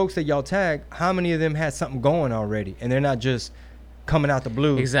those folks that y'all tag, how many of them had something going already? And they're not just coming out the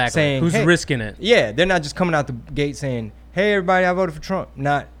blue saying, who's risking it? Yeah, they're not just coming out the gate saying, hey, everybody, I voted for Trump.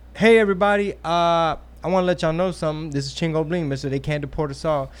 Not, hey, everybody, I want to let y'all know something. This is Chingo Bling, mister. They can't deport us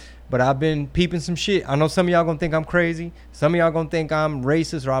all. But I've been peeping some shit. I know some of y'all going to think I'm crazy. Some of y'all going to think I'm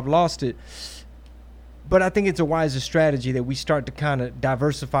racist or I've lost it. But I think it's a wiser strategy that we start to kind of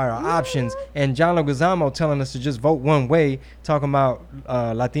diversify our options. And John Leguizamo telling us to just vote one way, talking about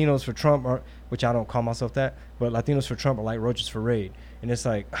Latinos for Trump, which I don't call myself that, but Latinos for Trump are like roaches for raid. And it's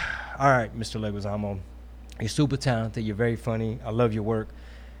like, all right, Mr. Leguizamo, you're super talented. You're very funny. I love your work.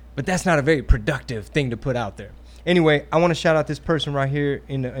 But that's not a very productive thing to put out there. Anyway, I want to shout out this person right here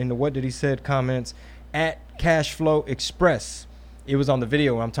in the What Did He Said comments at Cashflow Express. It was on the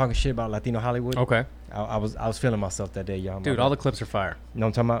video where I'm talking shit about Latino Hollywood. Okay. I was feeling myself that day, y'all. Dude, all the clips are fire. You know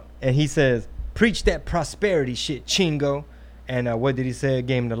what I'm talking about? And he says, preach that prosperity shit, Chingo. And what did he say?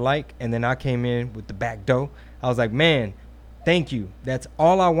 Gave him the like. And then I came in with the back door. I was like, man, thank you. That's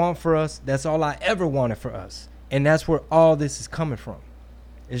all I want for us. That's all I ever wanted for us. And that's where all this is coming from.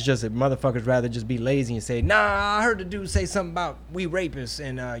 It's just that motherfuckers rather just be lazy and say, nah, I heard the dude say something about we rapists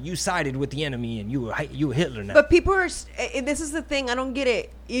and you sided with the enemy and you a Hitler now. But people are, this is the thing, I don't get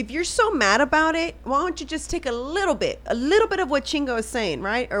it. If you're so mad about it, why don't you just take a little bit of what Chingo is saying,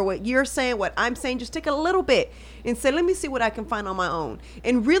 right? Or what you're saying, what I'm saying, just take a little bit and say, let me see what I can find on my own.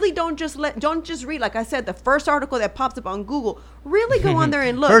 And really don't just read, like I said, the first article that pops up on Google, really go on there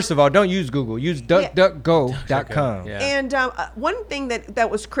and look. First of all, don't use Google. Use DuckDuckGo.com. Yeah. And one thing that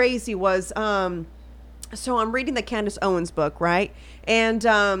was crazy was, so I'm reading the Candace Owens book, right? And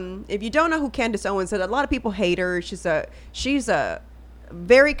if you don't know who Candace Owens is, a lot of people hate her. She's a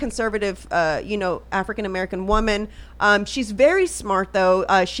very conservative, African-American woman. She's very smart, though.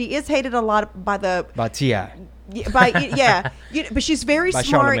 She is hated a lot by T.I. But she's very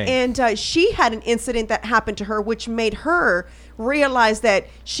smart, and she had an incident that happened to her, which made her realize that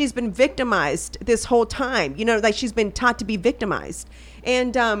she's been victimized this whole time. You know, like she's been taught to be victimized.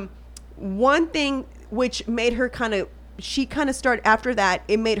 And one thing which made her she kind of started after that.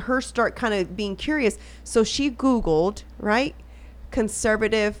 It made her start kind of being curious. So she Googled, right,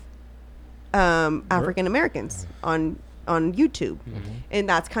 conservative African Americans on YouTube, and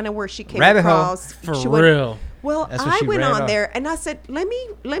that's kind of where she came across. For real. Well, I went on there and I said, let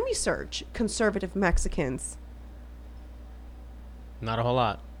me search conservative Mexicans. Not a whole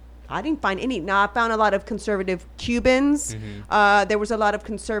lot. I didn't find any. Now I found a lot of conservative Cubans. There was a lot of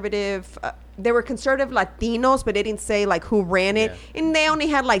conservative. There were conservative Latinos, but they didn't say like who ran it, and they only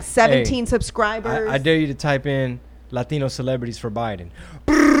had like 17 subscribers. I dare you to type in Latino celebrities for Biden.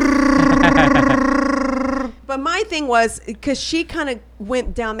 But my thing was, because she kind of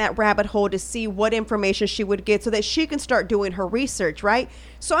went down that rabbit hole to see what information she would get so that she can start doing her research, right?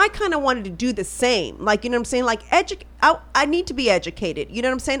 So I kind of wanted to do the same. Like, you know what I'm saying? Like, I need to be educated. You know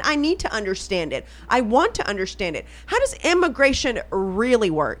what I'm saying? I need to understand it. I want to understand it. How does immigration really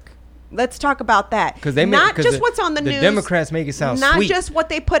work? Let's talk about that. Because not just what's on the news. The Democrats make it sound not sweet. Not just what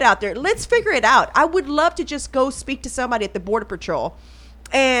they put out there. Let's figure it out. I would love to just go speak to somebody at the Border Patrol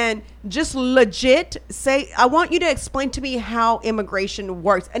and just legit say, I want you to explain to me how immigration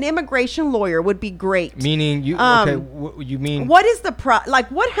works. An immigration lawyer would be great. Meaning you you mean What is the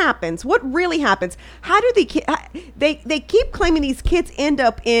what happens? What really happens? How do they keep claiming these kids end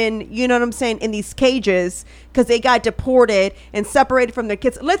up in, you know what I'm saying, in these cages because they got deported and separated from their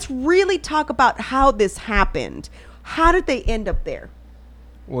kids. Let's really talk about how this happened. How did they end up there?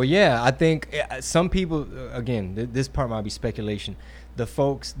 Well, yeah, I think some people, again, this part might be speculation. The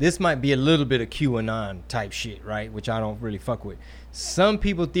folks, this might be a little bit of QAnon type shit, right? Which I don't really fuck with. Some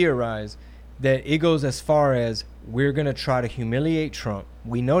people theorize that it goes as far as we're going to try to humiliate Trump.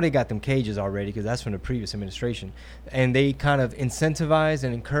 We know they got them cages already because that's from the previous administration. And they kind of incentivized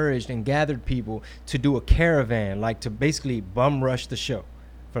and encouraged and gathered people to do a caravan, like to basically bum rush the show,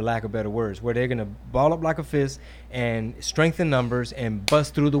 for lack of better words, where they're going to ball up like a fist and strengthen numbers and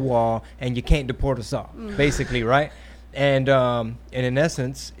bust through the wall and you can't deport us all, basically, right? And in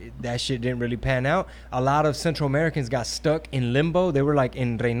essence, that shit didn't really pan out. A lot of Central Americans got stuck in limbo. They were like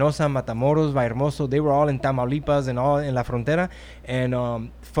in Reynosa, Matamoros, Villahermosa. They were all in Tamaulipas and all in La Frontera.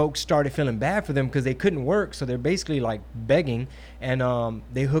 And folks started feeling bad for them because they couldn't work. So they're basically like begging. And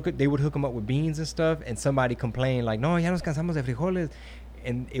they would hook them up with beans and stuff. And somebody complained like, no, ya nos cansamos de frijoles.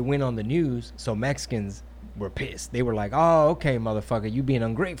 And it went on the news. So Mexicans were pissed. They were like, oh, okay, motherfucker, you being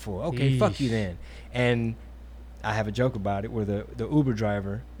ungrateful. Okay, fuck you then. And I have a joke about it where the Uber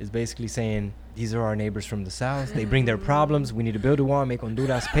driver is basically saying, these are our neighbors from the South. They bring their problems. We need to build a wall, make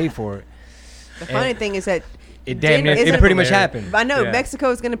Honduras pay for it. The funny thing is that it pretty much happened. I know Yeah. Mexico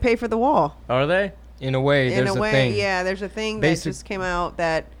is going to pay for the wall. Are they? In a way, there's a thing. Yeah, there's a thing that just came out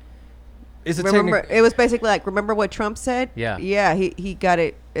that It's a remember. It was basically like, remember what Trump said? Yeah. Yeah, he got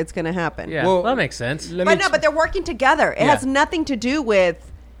it. It's going to happen. Yeah, Well, that makes sense. But they're working together. It Yeah. has nothing to do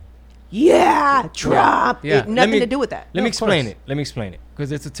with, Trump. Yeah. Nothing to do with that. Let me of explain course. it. Let me explain it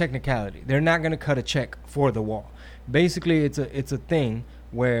because it's a technicality. They're not going to cut a check for the wall. Basically, it's a thing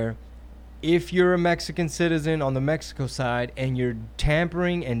where if you're a Mexican citizen on the Mexico side and you're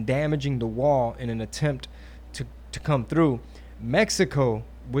tampering and damaging the wall in an attempt to come through, Mexico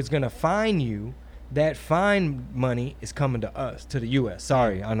was going to fine you. That fine money is coming to us, to the U.S.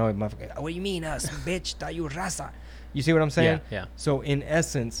 Sorry, I know it might. What do you mean us, bitch? Tayu raza. You see what I'm saying? Yeah. So in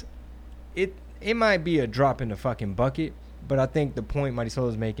essence, it might be a drop in the fucking bucket, but I think the point Marisol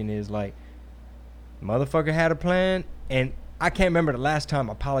is making is like, motherfucker had a plan, and I can't remember the last time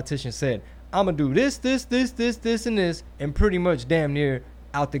a politician said, I'm gonna do this, and this, and pretty much damn near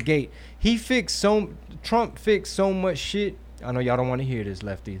out the gate. Trump fixed so much shit. I know y'all don't want to hear this,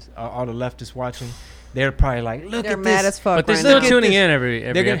 lefties. All the leftists watching, they're probably like, look They're at mad this. as fuck. But they're right still now. tuning this. in every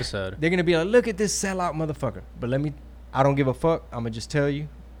They're gonna- episode. They're gonna be like, look at this sellout motherfucker. But I don't give a fuck. I'm gonna just tell you.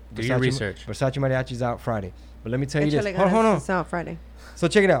 Do your research. Versace Mariachi's out Friday. But let me tell you Échale this. ganas, Hold on. it's out Friday. So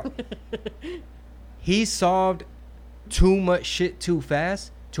check it out. He solved too much shit too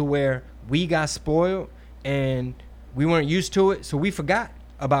fast to where we got spoiled and we weren't used to it. So we forgot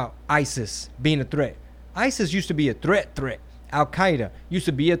about ISIS being a threat. ISIS used to be a threat. Al Qaeda used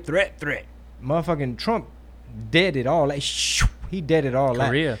to be a threat. Motherfucking Trump dead it all. Like, he dead it all.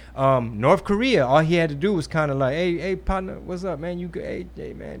 Korea. North Korea, all he had to do was kind of like, hey, partner, what's up, man? Hey,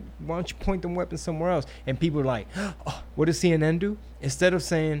 man, why don't you point them weapons somewhere else? And people were like, oh, what does CNN do? Instead of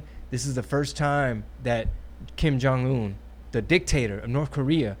saying this is the first time that Kim Jong-un, the dictator of North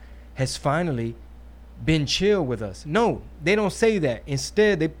Korea, has finally been chill with us. No, they don't say that.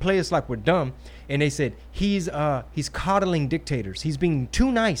 Instead, they play us like we're dumb, and they said he's coddling dictators. He's being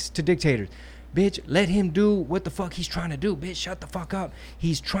too nice to dictators. Bitch, let him do what the fuck he's trying to do. Bitch, shut the fuck up.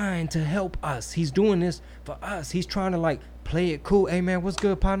 He's trying to help us. He's doing this for us. He's trying to like play it cool. Hey man, what's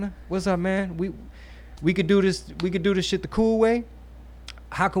good, partner? What's up, man? We could do this. We could do this shit the cool way.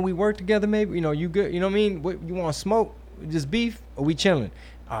 How can we work together? Maybe you good. You know what I mean? What you want to smoke? Just beef? Or we chilling?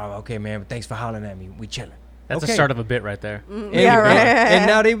 Oh, okay, man. But thanks for hollering at me. We chilling. That's okay. the start of a bit right there. Yeah, right.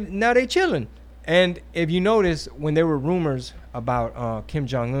 And now they chilling. And if you notice, when there were rumors about Kim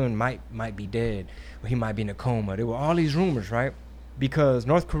Jong-un might be dead, or he might be in a coma, there were all these rumors, right? Because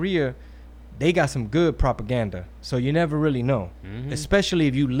North Korea, they got some good propaganda, so you never really know. Mm-hmm. Especially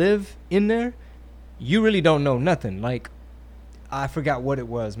if you live in there, you really don't know nothing. Like, I forgot what it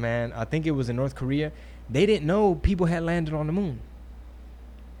was, man. I think it was in North Korea. They didn't know people had landed on the moon.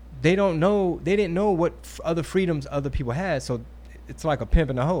 They didn't know what other freedoms other people had, so it's like a pimp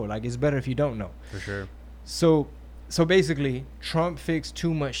in a hoe. Like, it's better if you don't know. For sure. So basically, Trump fixed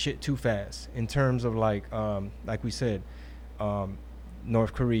too much shit too fast in terms of like we said,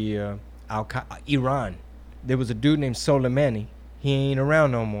 North Korea, Iran. There was a dude named Soleimani. He ain't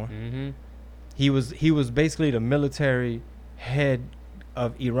around no more. Mm-hmm. He was basically the military head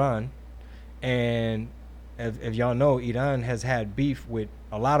of Iran. And if y'all know, Iran has had beef with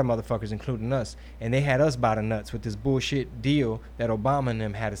a lot of motherfuckers, including us. And they had us by the nuts with this bullshit deal that Obama and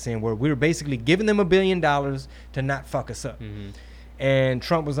them had us in, where we were basically giving them $1 billion to not fuck us up. Mm-hmm. And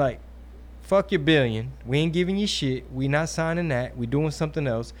Trump was like, fuck your billion. We ain't giving you shit. We not signing that. We doing something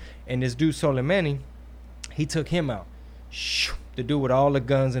else. And this dude Soleimani, he took him out. The dude with all the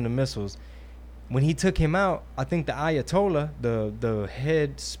guns and the missiles. When he took him out, I think the Ayatollah, the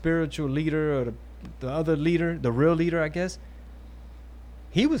head spiritual leader, or the other leader, the real leader, I guess,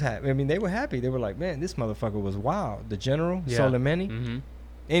 he was happy. I mean, they were happy. They were like, man, this motherfucker was wild. The general, Soleimani. Mm-hmm.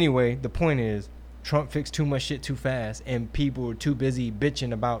 Anyway, the point is, Trump fixed too much shit too fast, and people were too busy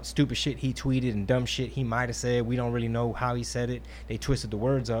bitching about stupid shit he tweeted and dumb shit he might have said. We don't really know how he said it. They twisted the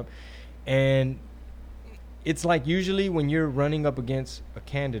words up. And it's like usually when you're running up against a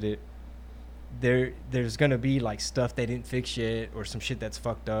candidate, there's going to be like stuff they didn't fix yet or some shit that's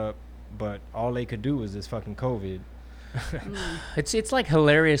fucked up, but all they could do was this fucking COVID. It's like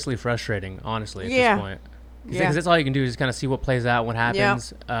hilariously frustrating, honestly, at this point. Because that's all you can do is just kind of see what plays out, what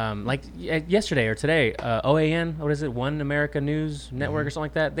happens. Like yesterday or today, OAN, what is it, One America News Network or something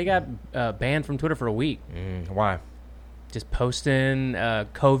like that, they got banned from Twitter for a week. Why? Just posting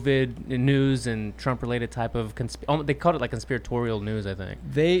COVID news and Trump-related type of they called it like conspiratorial news, I think.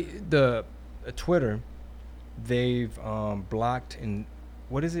 Twitter, they've blocked and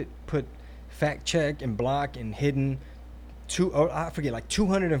put fact check and block and hidden I forget, like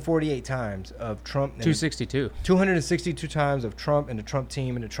 248 times of Trump. 262. 262 times of Trump and the Trump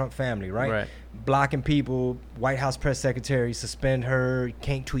team and the Trump family, right? Blocking people, White House press secretary, suspend her,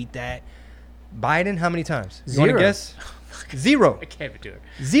 can't tweet that. Biden, how many times? You want to guess? 0. I can't even do it.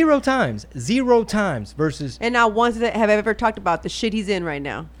 0 times. 0 times versus. And not once have ever talked about the shit he's in right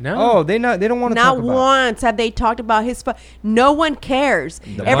now. No. Oh, they don't want to talk about. Not once have they talked about his. No one cares.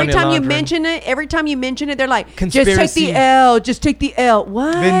 Every time you mention it, they're like, conspiracy. Just take the L. Just take the L.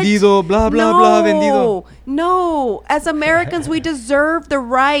 What? Vendido, blah blah blah. Vendido. No. As Americans, we deserve the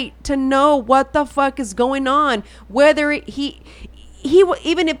right to know what the fuck is going on. Whether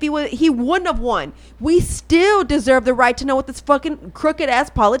even if he wouldn't have won, we still deserve the right to know what this fucking crooked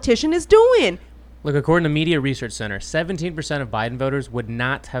ass politician is doing. Look, according to Media Research Center, 17% of Biden voters would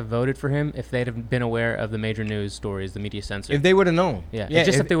not have voted for him if they'd have been aware of the major news stories the media censored. If they would have known. Yeah,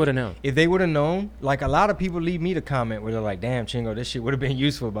 if they would have known. If they would have known, like a lot of people leave me to comment where they're like, damn, Chingo, this shit would have been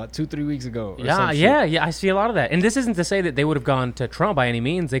useful about 2-3 weeks ago. Yeah, I see a lot of that. And this isn't to say that they would have gone to Trump by any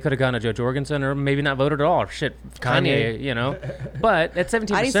means. They could have gone to Joe Jorgensen or maybe not voted at all. Shit, Kanye, you know. But at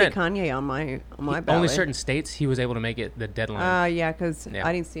 17%. I didn't see Kanye on my ballot. Only certain states he was able to make it the deadline. Yeah, because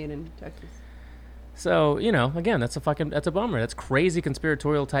I didn't see it in Texas. So, you know, again, that's a bummer. That's crazy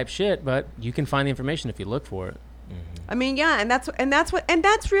conspiratorial type shit, but you can find the information if you look for it. Mm-hmm. I mean, yeah, and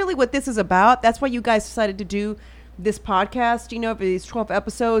that's really what this is about. That's why you guys decided to do this podcast, you know, for these 12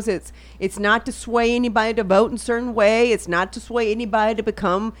 episodes. It's not to sway anybody to vote in a certain way. It's not to sway anybody to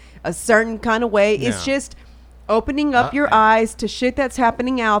become a certain kind of way. No. It's just opening up your eyes to shit that's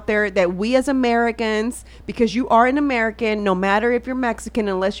happening out there that we as Americans, because you are an American, no matter if you're Mexican,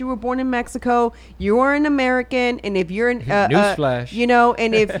 unless you were born in Mexico, you are an American. And if you're an newsflash, you know,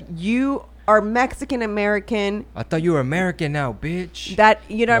 and if you are Mexican American, I thought you were American now, bitch. That,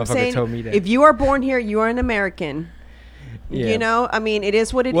 you know what I'm saying? Told me that. If you are born here, you are an American. Yeah. You know, I mean, it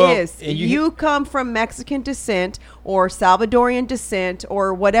is what it is. You come from Mexican descent or Salvadorian descent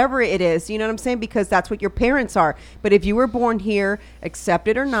or whatever it is, you know what I'm saying? Because that's what your parents are. But if you were born here, accept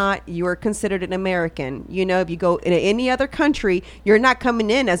it or not, you are considered an American. You know, if you go in any other country, you're not coming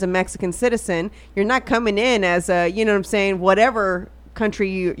in as a Mexican citizen. You're not coming in as a, you know what I'm saying, whatever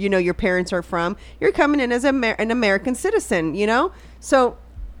country you know your parents are from. You're coming in as an American citizen, you know? So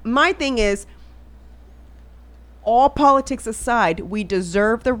my thing is, all politics aside, we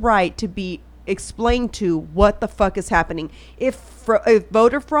deserve the right to be explained to what the fuck is happening. If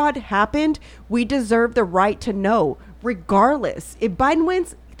voter fraud happened, we deserve the right to know, regardless. If Biden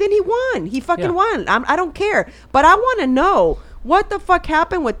wins, then he won. He fucking won. I don't care. But I want to know what the fuck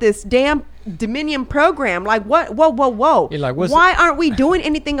happened with this damn Dominion program. Like, what? Whoa. Like, why aren't we doing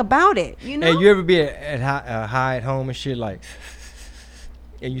anything about it? You know? Hey, you ever be at high at home and shit, like,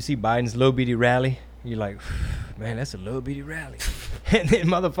 and you see Biden's little bitty rally? You're like, man, that's a little bitty rally. And then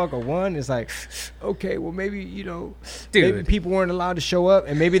motherfucker won. It's like, okay, well, maybe, you know, maybe people weren't allowed to show up.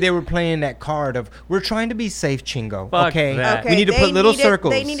 And maybe they were playing that card of, we're trying to be safe, Chingo. Fuck okay. that. We need to put little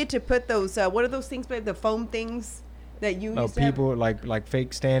circles. They needed to put those, what are those things, babe? The foam things that you No, used to have? people like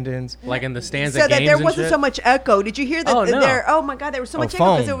fake stand-ins. Like in the stands So at that games there and wasn't shit? so much echo. Did you hear that? Oh, no. There, oh my God, there was so Oh, much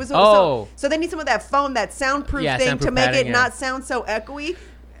echo because foam. it was Oh. so they need some of that foam, that soundproof Yeah, thing soundproof to make padding, it yeah. not sound so echoey.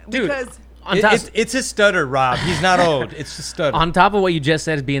 Dude, Because on top, It's his stutter, Rob. He's not old. It's his stutter. on top of what you just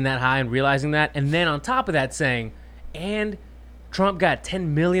said, is being that high and realizing that, and then on top of that saying, and Trump got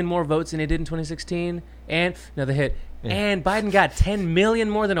 10 million more votes than he did in 2016, and another hit, and Biden got 10 million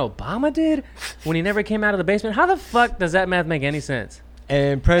more than Obama did when he never came out of the basement. How the fuck does that math make any sense?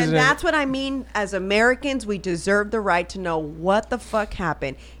 And President. And that's what I mean. As Americans, we deserve the right to know what the fuck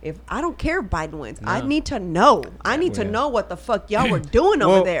happened. If I don't care if Biden wins, I need to know. I need to know what the fuck y'all were doing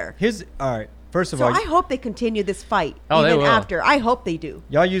over there. All right. First of So all, I hope they continue this fight Oh, they even will. after. I hope they do.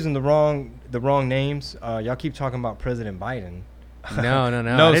 y'all using the wrong names. Y'all keep talking about President Biden. No, I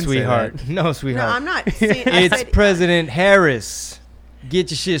No, didn't say sweetheart. that. No, No, sweetheart. I'm not saying. I It's said- President Harris. Get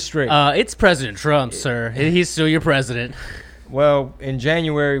your shit straight. It's President Trump, sir. He's still your president. Well, in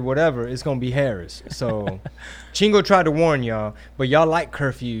January, whatever, it's gonna be Harris. So, Chingo tried to warn y'all, but y'all like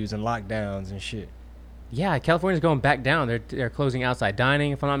curfews and lockdowns and shit. Yeah, California's going back down. They're closing outside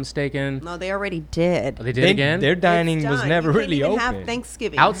dining, if I'm not mistaken. No, they already did. Oh, they did again? Their dining It's was done. never You can't really even open. Have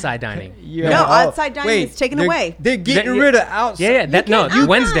Thanksgiving Outside dining. Yeah. No, Oh, outside dining wait, is taken they're- away. They're getting That- rid of outside. Yeah, that no, can't-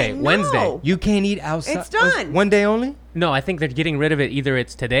 Wednesday. outside, Wednesday. no. You can't eat outside. It's done. One day only No, I think they're getting rid of it. Either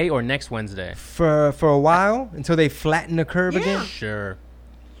it's today or next Wednesday. for a while until they flatten the curve Yeah. again. Sure.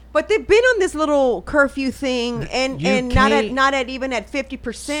 But they've been on this little curfew thing, and You not at can't- even at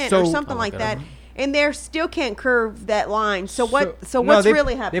 50% or So- something Oh, like God. that, and they still can't curve that line. So No, what's they-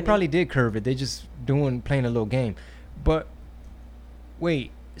 really happening? They probably did curve it. They just playing a little game. But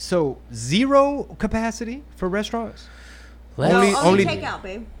wait, so zero capacity for restaurants? Let's- no, only- takeout,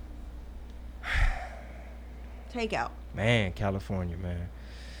 babe. Takeout. Man, California, man.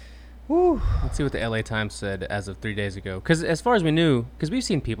 Woo. Let's see what the LA Times said as of 3 days ago. Because as far as we knew, because we've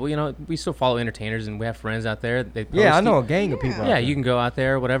seen people, we still follow entertainers and we have friends out there. They post Yeah, I know a gang of people. Yeah. out Yeah, there. you can go out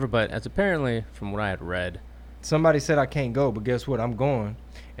there, whatever. But as apparently, from what I had read, Somebody said I can't go, but guess what? I'm going,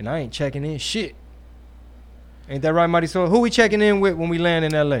 and I ain't checking in shit. Ain't that right, Mighty Soul? Who we checking in with when we land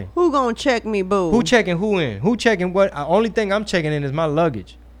in L.A.? Who gonna check me, boo? Who checking who in? Who checking what? Only thing I'm checking in is my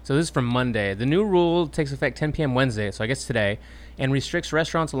luggage. so this is from Monday. The new rule takes effect 10 p.m. Wednesday, so I guess today, and restricts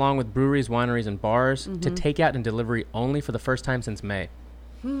restaurants along with breweries, wineries, and bars to takeout and delivery only for the first time since May.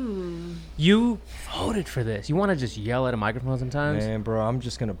 You voted for this. You want to just yell at a microphone sometimes? Man, bro, I'm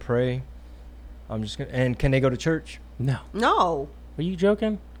just gonna pray. And can they go to church? No. No. Are you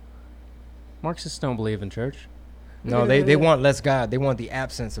joking? Marxists don't believe in church. No, they want less God. They want the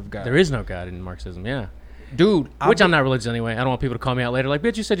absence of God. There is no God in Marxism, yeah. Dude, Which I'm not religious anyway. I don't want people to call me out later like,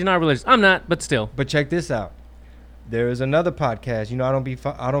 bitch, you said you're not religious. I'm not, but still. But check this out. There is another podcast.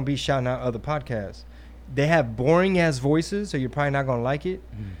 I don't be shouting out other podcasts. They have boring ass voices, so you're probably not gonna like it.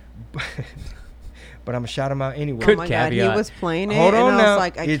 But I'm gonna shout them out anyway. Good Oh my God, caveat. he was playing it, Hold on and I now. was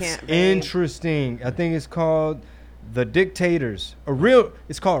like, I it's can't. babe. interesting. I think it's called The Dictators.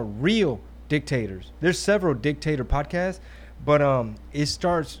 It's called Real Dictators. There's several dictator podcasts, but it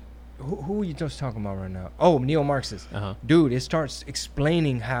starts. Who are you just talking about right now? Oh, neo-Marxist. Uh-huh. Dude, it starts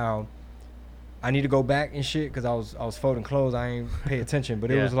explaining how I need to go back and shit because I was folding clothes. I ain't pay attention,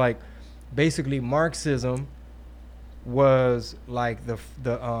 but it Yeah. was like basically Marxism was like the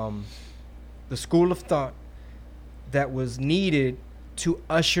school of thought that was needed to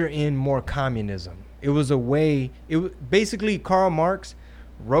usher in more communism. It was a way. Basically Karl Marx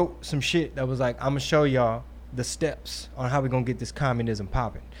wrote some shit that was like, I'm gonna show y'all the steps on how we're gonna get this communism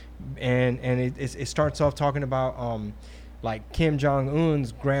popping, and it starts off talking about like Kim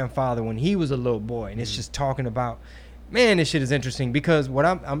Jong-un's grandfather when he was a little boy, and it's just talking about, man, this shit is interesting because what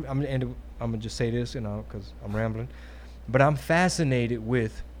I'm gonna just say this, because I'm rambling, but I'm fascinated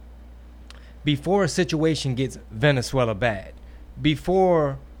with before a situation gets Venezuela bad,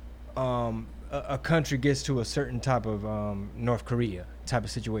 before a country gets to a certain type of North Korea type of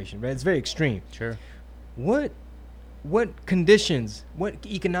situation, right? It's very extreme. Sure. What conditions, what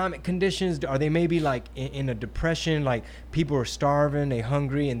economic conditions are they? Maybe like in a depression, like people are starving, they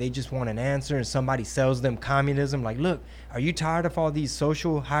hungry, and they just want an answer, and somebody sells them communism. Like, look, are you tired of all these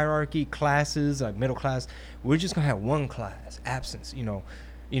social hierarchy classes, like middle class? We're just gonna have one class, absence.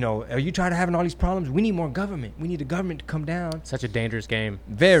 Are you tired of having all these problems? We need more government. We need the government to come down. Such a dangerous game.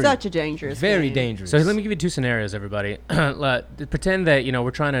 Such a dangerous very game. dangerous. So let me give you two scenarios, everybody. Pretend that, we're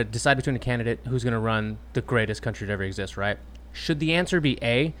trying to decide between a candidate who's going to run the greatest country to ever exist, right? Should the answer be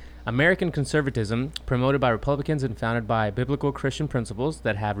A, American conservatism, promoted by Republicans and founded by biblical Christian principles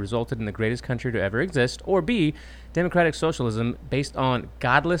that have resulted in the greatest country to ever exist. Or B, democratic socialism, based on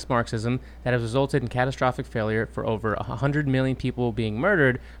godless Marxism that has resulted in catastrophic failure for over 100 million people being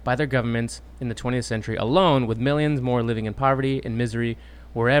murdered by their governments in the 20th century alone, with millions more living in poverty and misery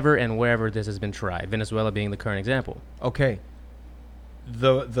wherever and wherever this has been tried, Venezuela being the current example. Okay.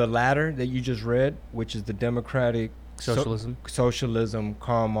 The latter that you just read, which is the democratic socialism,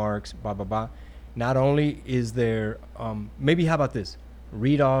 Karl Marx, blah blah blah. Not only is there, maybe how about this?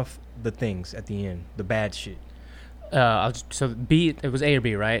 Read off the things at the end, the bad shit. So B, it was A or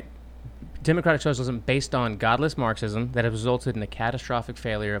B, right? Democratic socialism based on godless Marxism that has resulted in a catastrophic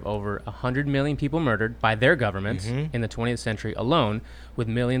failure of over 100 million people murdered by their governments in the 20th century alone, with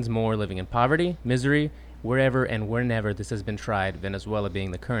millions more living in poverty, misery, wherever and whenever this has been tried, Venezuela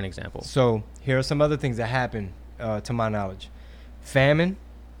being the current example. So here are some other things that happen, to my knowledge. Famine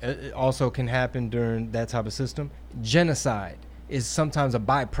also can happen during that type of system. Genocide is sometimes a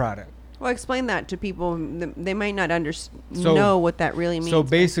byproduct. Well, explain that to people. They might not know what that really means. So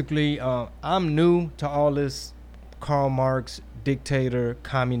basically, I'm new to all this Karl Marx, dictator,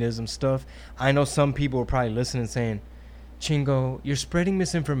 communism stuff. I know some people are probably listening saying, Chingo, you're spreading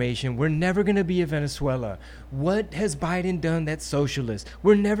misinformation. We're never going to be a Venezuela. What has Biden done that's socialist?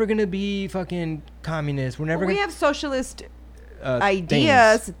 We're never going to be fucking communist. We're never we gonna have socialist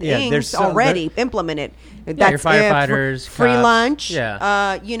ideas, things already implemented. That's your firefighters, free cops. lunch.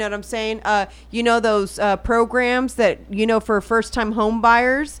 Yeah. You know what I'm saying? You know those programs that, for first-time home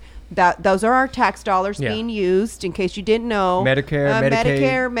buyers? Those are our tax dollars being used, in case you didn't know.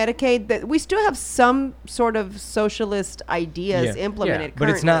 Medicare, Medicaid. That we still have some sort of socialist ideas implemented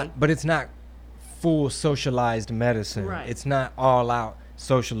currently. But it's not full socialized medicine. Right. It's not all out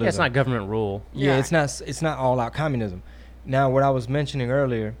socialism. Yeah, it's not government rule. Yeah, it's not all out communism. Now, what I was mentioning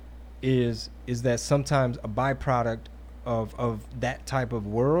earlier is that sometimes a byproduct of that type of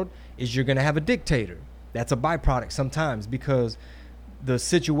world is you're going to have a dictator. That's a byproduct sometimes, because the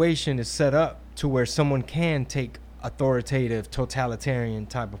situation is set up to where someone can take authoritative, totalitarian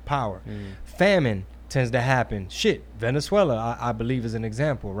type of power. Famine tends to happen. Venezuela, I believe, is an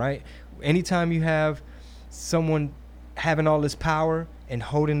example, right? Anytime you have someone having all this power and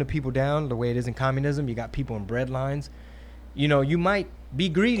holding the people down the way it is in communism, you got people in bread lines. You might be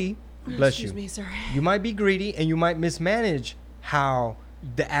greedy. Bless you. Excuse me, sir. You might be greedy, and you might mismanage how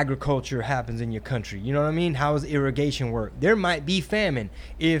the agriculture happens in your country. You know what I mean? How does irrigation work? There might be famine.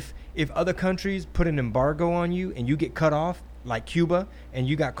 If other countries put an embargo on you and you get cut off, like Cuba, and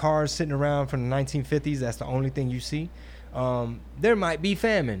you got cars sitting around from the 1950s, that's the only thing you see, there might be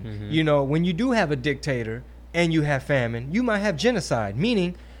famine. When you do have a dictator and you have famine, you might have genocide,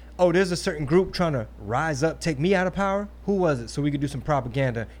 meaning, there's a certain group trying to rise up, take me out of power. Who was it? So we could do some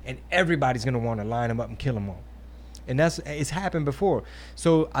propaganda, and everybody's going to want to line them up and kill them all. And it's happened before.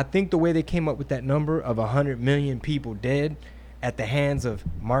 So I think the way they came up with that number of 100 million people dead at the hands of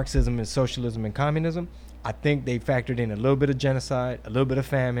Marxism and socialism and communism, I think they factored in a little bit of genocide, a little bit of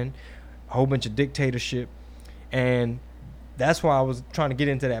famine, a whole bunch of dictatorship. And that's why I was trying to get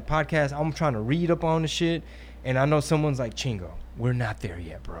into that podcast. I'm trying to read up on the shit. And I know someone's like, Chingo, we're not there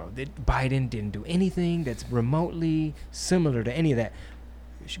yet, bro. Biden didn't do anything that's remotely similar to any of that.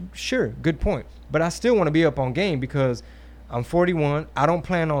 Sure, good point. But I still want to be up on game, because I'm 41. I don't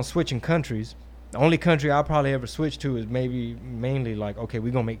plan on switching countries. The only country I'll probably ever switch to is mainly like, okay,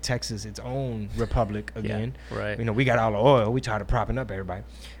 we're going to make Texas its own republic again. Yeah, right. We got all the oil. We tired of propping up everybody.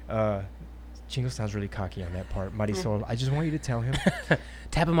 Chingo sounds really cocky on that part. Marisol, I just want you to tell him.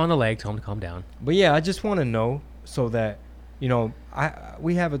 Tap him on the leg, tell him to calm down. But yeah, I just want to know so that,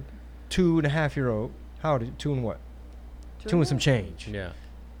 we have a 2.5-year-old. How old is it? 2 and what? 2 and some change. Yeah.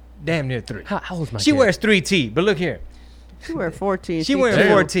 Damn near 3. How old's my She kid? wears 3T, but look here. She wears 4T. She wearing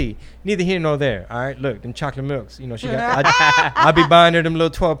 4T. Neither here nor there. All right, look, them chocolate milks. She got. I be buying her them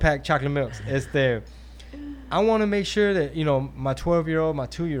little 12-pack chocolate milks. It's there. I want to make sure that my 12-year-old, my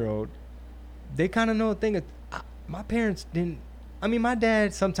 2-year-old, they kind of know a thing. My parents didn't. I mean, my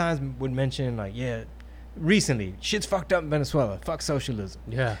dad sometimes would mention like, yeah, recently shit's fucked up in Venezuela. Fuck socialism.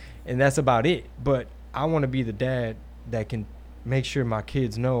 Yeah. And that's about it. But I want to be the dad that can make sure my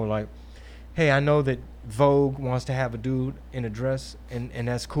kids know, like, hey, I know that Vogue wants to have a dude in a dress, and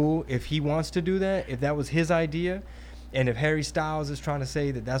that's cool. If he wants to do that, if that was his idea, and if Harry Styles is trying to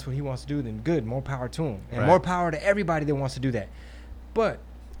say that that's what he wants to do, then good, more power to him. And more power to everybody that wants to do that. But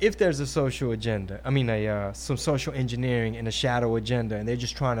if there's a social agenda, some social engineering and a shadow agenda, and they're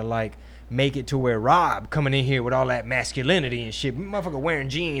just trying to like make it to where Rob coming in here with all that masculinity and shit, motherfucker wearing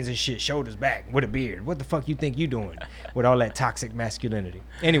jeans and shit, shoulders back with a beard. What the fuck you think you doing with all that toxic masculinity?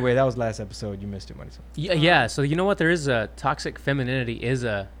 Anyway, that was last episode. You missed it, Money. Yeah. So you know what? There is a toxic femininity is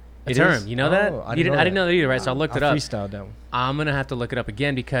a It term. is? You know that? Oh, I I didn't didn't know that either, right? So I looked it I up. freestyled that one. I'm gonna have to look it up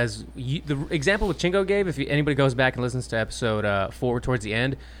again because the example that Chingo gave, if anybody goes back and listens to episode 4 towards the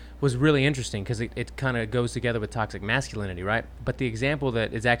end, was really interesting because it kind of goes together with toxic masculinity, right? But the example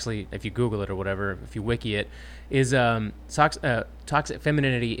that is actually, if you Google it or whatever, if you wiki it, is toxic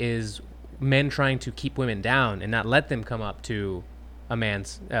femininity is men trying to keep women down and not let them come up to a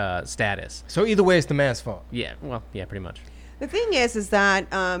man's status. So either way, it's the man's fault. Yeah, well, yeah, pretty much. The thing is that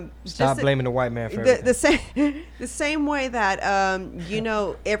Stop blaming the white man for everything. the same way that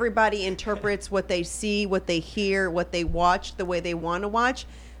everybody interprets what they see, what they hear, what they watch, the way they want to watch,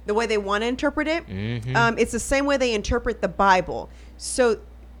 the way they want to interpret it. Mm-hmm. It's the same way they interpret the Bible. So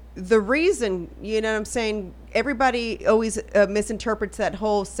the reason, you know what I'm saying, everybody always misinterprets that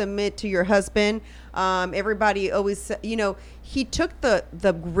whole submit to your husband. Everybody always, he took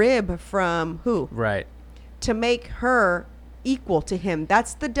the rib from who? Right. To make her equal to him.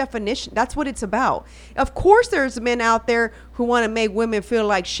 That's the definition. That's what it's about. Of course there's men out there who want to make women feel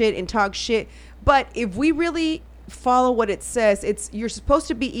like shit and talk shit, but if we really follow what it says, you're supposed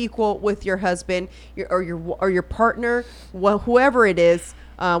to be equal with your husband, or your partner, whoever it is,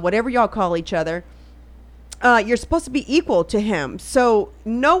 whatever y'all call each other. You're supposed to be equal to him. So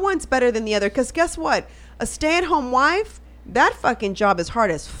no one's better than the other, because guess what? A stay-at-home wife, that fucking job is hard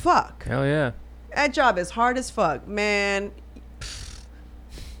as fuck. Hell yeah. That job is hard as fuck, man.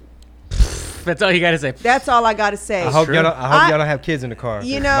 That's all you gotta say. That's all I gotta say. I hope y'all don't have kids in the car.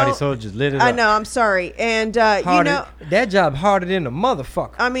 Mighty Soul just lit it up. I know. I'm sorry, and that job harder than a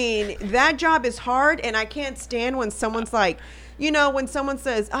motherfucker. I mean, that job is hard, and I can't stand when someone's like, when someone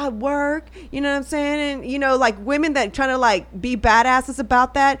says, I work, you know what I'm saying? And, like women that trying to like be badasses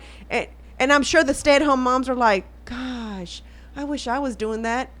about that. And I'm sure the stay-at-home moms are like, gosh, I wish I was doing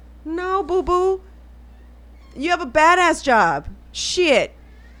that. No, boo-boo. You have a badass job. Shit.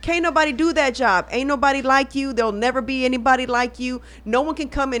 Can't nobody do that job. Ain't nobody like you. There'll never be anybody like you. No one can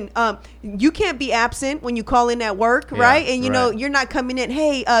come in. You can't be absent when you call in at work, right? And you're not coming in.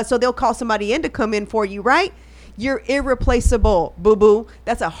 Hey, so they'll call somebody in to come in for you, right? You're irreplaceable, boo-boo.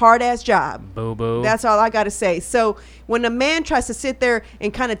 That's a hard-ass job. Boo-boo. That's all I got to say. So when a man tries to sit there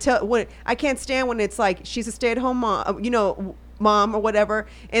and kind of I can't stand when it's like she's a stay-at-home mom, mom or whatever.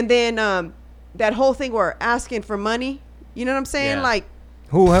 And then that whole thing where asking for money, you know what I'm saying? Yeah. Like,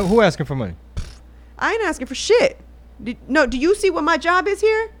 who asking for money? I ain't asking for shit. Do you see what my job is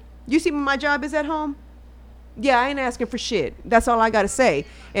here? You see what my job is at home? Yeah, I ain't asking for shit. That's all I got to say.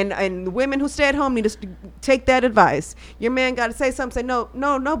 And the women who stay at home need to take that advice. Your man got to say something. Say, no,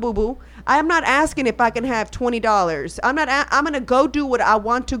 boo-boo. I'm not asking if I can have $20. I'm going to go do what I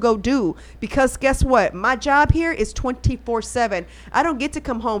want to go do. Because guess what? My job here is 24/7. I don't get to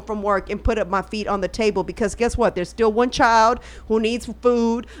come home from work and put up my feet on the table. Because guess what? There's still one child who needs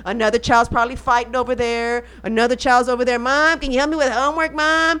food. Another child's probably fighting over there. Another child's over there. Mom, can you help me with homework,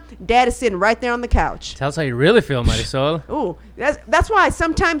 Mom? Dad is sitting right there on the couch. Tell us how you really feel, Mighty Soul. Ooh, that's why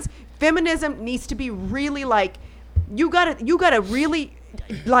sometimes feminism needs to be really like, you gotta really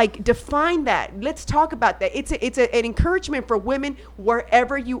like define that. Let's talk about that. It's an encouragement for women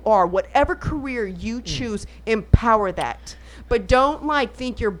wherever you are, whatever career you choose, empower that. But don't like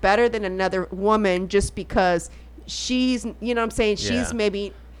think you're better than another woman just because she's, you know what I'm saying, she's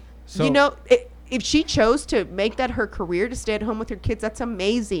maybe, if she chose to make that her career to stay at home with her kids, that's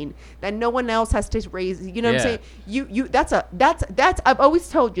amazing. That no one else has to raise. You know what I'm saying? That's. I've always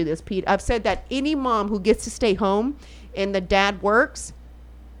told you this, Pete. I've said that any mom who gets to stay home and the dad works,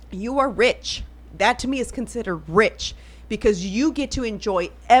 you are rich. That to me is considered rich because you get to enjoy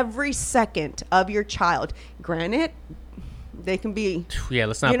every second of your child. Granted, they can be. Yeah,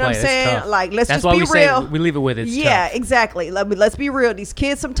 let's not you know play. What I'm saying? Tough. Like, let's That's just why be we real. Say we leave it with it's yeah, tough. exactly. Let's be real. These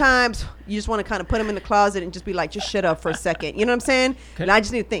kids sometimes you just want to kind of put them in the closet and just be like, just shut up for a second. You know what I'm saying? Okay. And I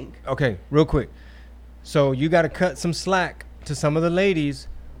just need to think. Okay, real quick. So you got to cut some slack to some of the ladies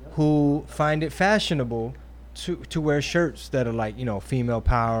who find it fashionable to wear shirts that are like, female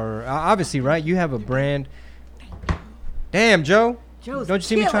power. Obviously, right? You have a brand. Damn, Joe. Joe's Don't you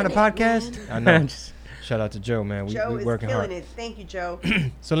see me trying to killing it, podcast? man. I know. Shout out to Joe, man. Joe we is working killing hard. it. Thank you, Joe.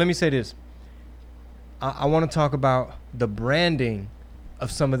 So let me say this. I want to talk about the branding of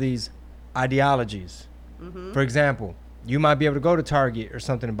some of these ideologies. Mm-hmm. For example, you might be able to go to Target or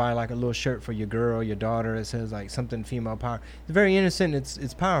something and buy like a little shirt for your girl, your daughter. It says like something female power. It's very innocent.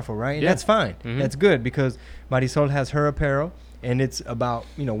 It's powerful, right? And that's fine. That's good because Marisol has her apparel and it's about,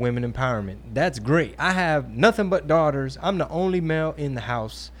 women empowerment. That's great. I have nothing but daughters. I'm the only male in the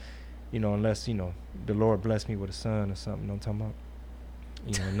house, unless, the Lord bless me with a son or something. Know what I'm talking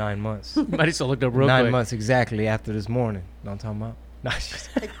about? 9 months. Marisol looked up real 9 quick. months exactly after this morning. Know what I'm talking about? Nah,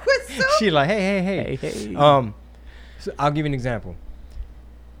 Quit so. she like, hey. Hey. So I'll give you an example.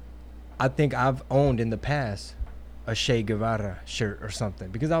 I think I've owned in the past a Che Guevara shirt or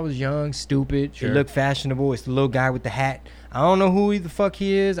something because I was young, stupid. Sure. It looked fashionable. It's the little guy with the hat. I don't know who the fuck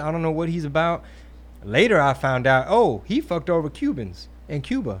he is. I don't know what he's about. Later, I found out, he fucked over Cubans in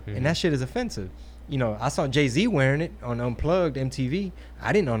Cuba, and that shit is offensive. I saw Jay-Z wearing it on Unplugged MTV.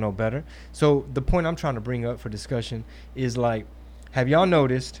 I didn't know no better. So the point I'm trying to bring up for discussion is like, have y'all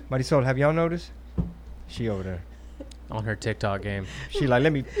noticed, Marisol, have y'all noticed? She over there. On her TikTok game. She like,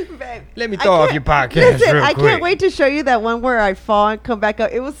 let me Babe, throw off your podcast Listen, real I quick. can't wait to show you that one where I fall and come back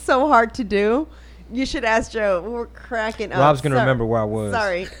up. It was so hard to do. You should ask Joe. We're cracking up. Rob's going to Sorry. remember where I was.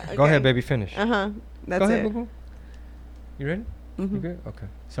 Sorry. Go ahead, Okay. baby, finish. Uh-huh. That's Go ahead, it. boo-boo. You ready? You good? Okay.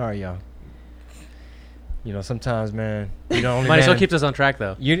 Sorry, y'all. Sometimes, man, you don't only Marisol man. keeps us on track,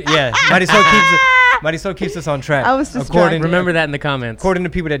 though. Marisol keeps us on track. I was distracted. Remember that in the comments. According to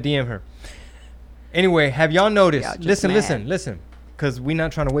people that DM her. Anyway, have y'all noticed? Y'all just Listen. Because we're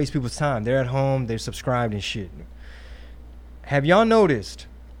not trying to waste people's time. They're at home. They're subscribed and shit. Have y'all noticed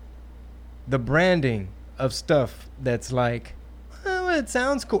the branding of stuff that's like, oh, it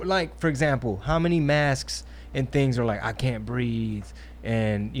sounds cool. Like, for example, how many masks and things are like, I can't breathe.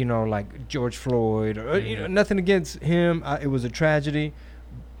 And, like George Floyd. Or, nothing against him. It was a tragedy.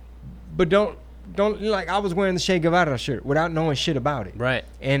 But don't like, I was wearing the Che Guevara shirt without knowing shit about it. Right.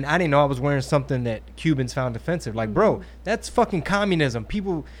 And I didn't know I was wearing something that Cubans found offensive. Like, bro, that's fucking communism.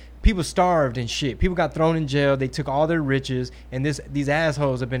 People starved and shit. People got thrown in jail. They took all their riches, and these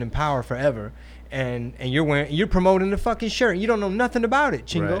assholes have been in power forever. And you're promoting the fucking shirt. You don't know nothing about it,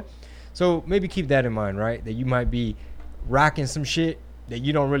 Chingo. Right. So maybe keep that in mind, right? That you might be rocking some shit that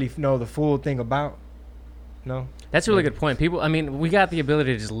you don't really know the full thing about. No. That's a really good point. People, we got the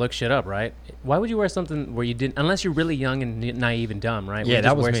ability to just look shit up, right? Why would you wear something where you didn't, unless you're really young and naive and dumb, right? Yeah, that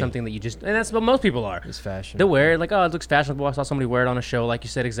that was wear me. something that you just, and that's what most people are. It's fashion. They'll wear it like, oh, it looks fashionable. I saw somebody wear it on a show, like you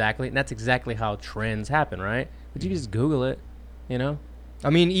said exactly. And that's exactly how trends happen, right? But you can just Google it, I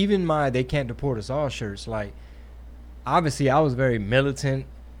mean, even They Can't Deport Us All shirts, like, obviously I was very militant,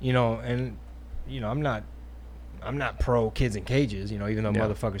 and, I'm not pro kids in cages, even though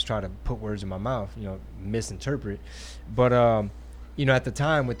motherfuckers try to put words in my mouth, misinterpret. But, at the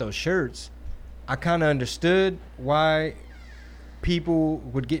time with those shirts, I kind of understood why people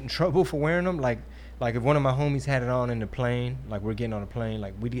would get in trouble for wearing them. Like if one of my homies had it on in the plane, like we're getting on a plane,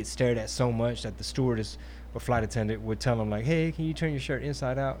 like we'd get stared at so much that the stewardess or flight attendant would tell them like, hey, can you turn your shirt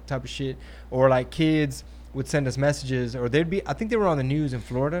inside out type of shit. Or like kids would send us messages, or I think they were on the news in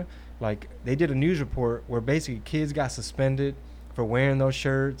Florida. Like, they did a news report where basically kids got suspended for wearing those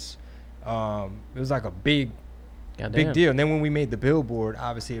shirts. It was like a big deal. And then when we made the billboard,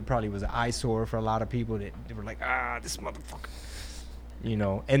 obviously it probably was an eyesore for a lot of people that they were like, this motherfucker.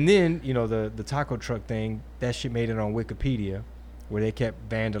 And then, the taco truck thing, that shit made it on Wikipedia where they kept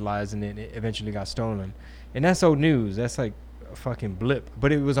vandalizing it and it eventually got stolen. And that's old news. That's like a fucking blip.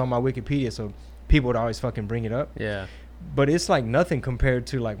 But it was on my Wikipedia, so people would always fucking bring it up. Yeah. But it's like nothing compared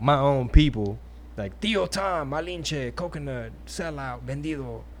to like my own people, like Tío Tom, Malinche, Coconut, Sellout,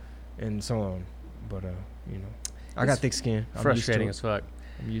 Vendido, and so on. But I got thick skin. Frustrating as fuck.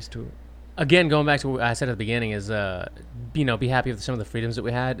 I'm used to it. Again, going back to what I said at the beginning is, be happy with some of the freedoms that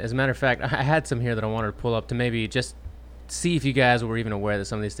we had. As a matter of fact, I had some here that I wanted to pull up to maybe just see if you guys were even aware that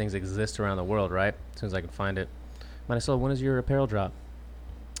some of these things exist around the world, right? As soon as I can find it. Marisol, when is your apparel drop?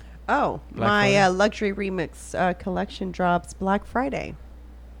 Oh, Black my Friday? luxury remix collection drops Black Friday.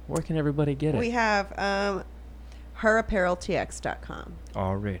 Where can everybody get it? We have herappareltx.com.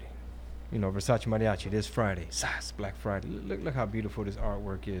 Already. Versace Mariachi this Friday. Sas, Black Friday. Look how beautiful this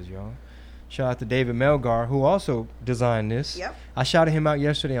artwork is, y'all. Shout out to David Melgar, who also designed this. Yep. I shouted him out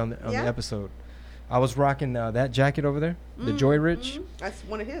yesterday on the episode. I was rocking that jacket over there, the Joy Rich. Mm-hmm. That's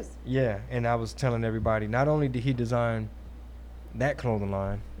one of his. Yeah, and I was telling everybody, not only did he design that clothing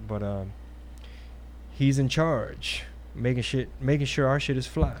line, but he's in charge, making sure our shit is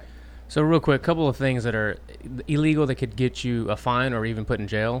fly. So real quick, a couple of things that are illegal that could get you a fine or even put in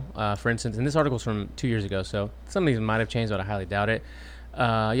jail. For instance, and this article's from 2 years ago, so some of these might have changed, but I highly doubt it.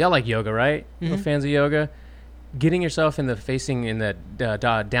 Y'all like yoga, right? Mm-hmm. You're fans of yoga. Getting yourself facing in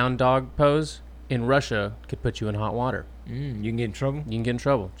the down dog pose in Russia could put you in hot water. You can get in trouble. You can get in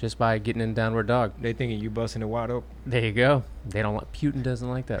trouble just by getting in downward dog. They thinking you busting it wide open. There you go. They don't like Putin doesn't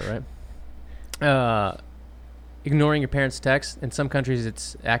like that, right? Ignoring your parents' texts. In some countries,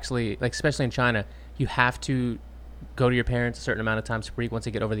 it's actually like, especially in China, you have to go to your parents a certain amount of times per week. Once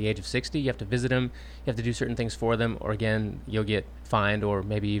they get over the age of 60, you have to visit them. You have to do certain things for them, or again, you'll get fined or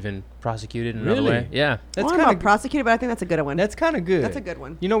maybe even prosecuted in another Really? way. Yeah. That's That's kind kind of prosecuted, but I think that's a good one. That's kind of good. That's a good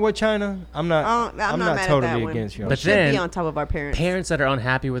one. You know what, China? I'm not I'm not mad totally at that one. against you. We But should then, be on top of our parents. Parents that are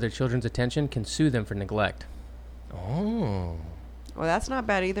unhappy with their children's attention can sue them for neglect. Oh. Well, that's not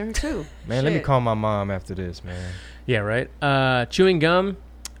bad either, too. Man, let me Shit. call my mom after this, man. Yeah, right. Chewing gum.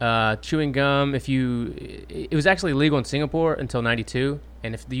 If it was actually illegal in Singapore until 92,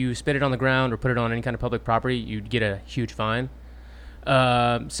 and if you spit it on the ground or put it on any kind of public property, you'd get a huge fine.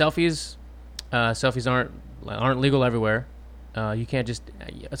 Selfies aren't legal everywhere. You can't just,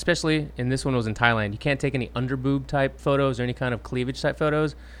 especially in this one was in Thailand, you can't take any underboob type photos or any kind of cleavage type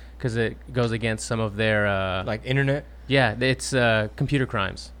photos because it goes against some of their Like internet. yeah, it's computer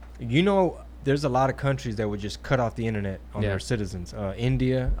crimes. You know, there's a lot of countries that would just cut off the internet on Yeah. their citizens.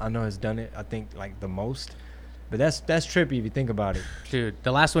 India, I know, has done it. I think like the most. But that's trippy if you think about it. Dude,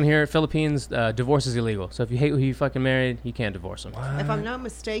 the last one here, Philippines, divorce is illegal. So if you hate who you fucking married, you can't divorce them. If I'm not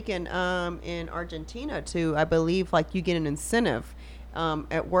mistaken, in Argentina too, I believe like you get an incentive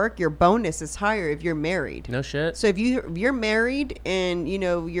at work. Your bonus is higher if you're married. No shit. So if you're married and you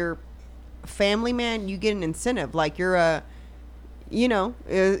know you're a family man, you get an incentive. Like your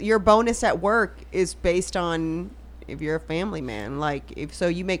bonus at work is based on if you're a family man. Like if so,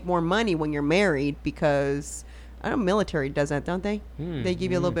 you make more money when you're married because. I know military does that, don't they? They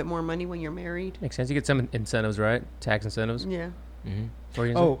give you a little bit more money when you're married. Makes sense. You get some incentives, right? Tax incentives. Yeah. What were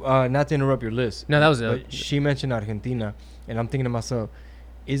you gonna say? Oh, not to interrupt your list. No, that was but it. she mentioned Argentina, and I'm thinking to myself,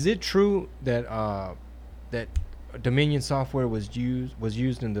 is it true that that Dominion software was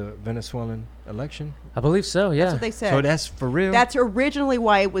used in the Venezuelan election? I believe so. Yeah. That's what they said. So that's for real. That's originally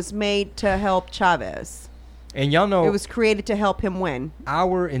why it was made to help Chavez. and y'all know It was created to help him win.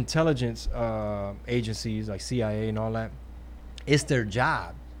 our intelligence agencies like CIA and all that. It's their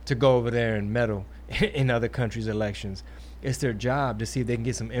job to go over there and meddle in other countries' elections. It's their job to see if they can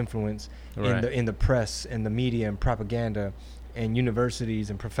get some influence Right. in the press and the media and propaganda and universities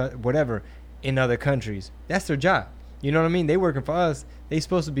and whatever in other countries. That's their job. You know what I mean? They working for us. They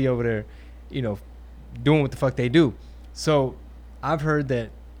supposed to be over there, doing what the fuck they do. So I've heard that,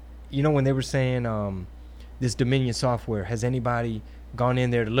 when they were saying this Dominion software, has anybody gone in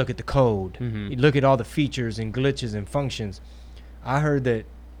there to look at the code, Mhm. you look at all the features and glitches and functions? I heard that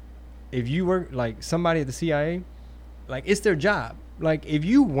if you work like somebody at the CIA, like it's their job. Like if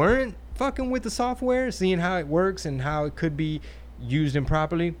you weren't fucking with the software, seeing how it works and how it could be used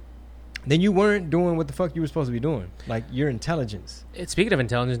improperly, then you weren't doing what the fuck you were supposed to be doing. Like your intelligence. Speaking of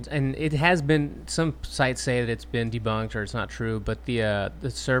intelligence, and it has been, some sites say that it's been debunked or it's not true, but the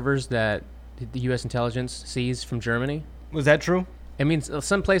servers that the U.S. intelligence seized from Germany, Was that true? I mean,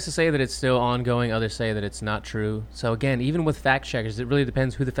 some places say that it's still ongoing. Others say that it's not true. So again, even with fact checkers, it really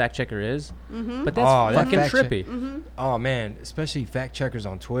depends who the fact checker is. Mm-hmm. But that's Oh, that fucking fact check- trippy. Oh man, especially fact checkers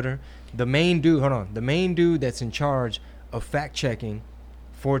on Twitter. The main dude that's in charge of fact checking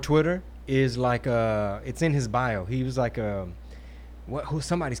for Twitter is like it's in his bio. He was like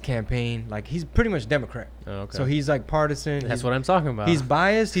somebody's campaign. Like he's pretty much Democrat. Oh, okay. So he's like partisan. That's what I'm talking about. He's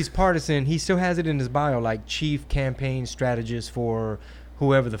biased. He's partisan. He still has it in his bio, like chief campaign strategist for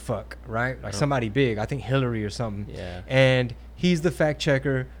whoever the fuck, right? Like somebody big. I think Hillary or something. Yeah. And he's the fact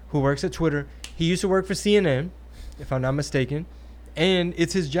checker who works at Twitter. He used to work for CNN, if I'm not mistaken. And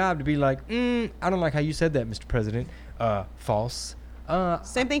it's his job to be like, I don't like how you said that, Mr. President. False.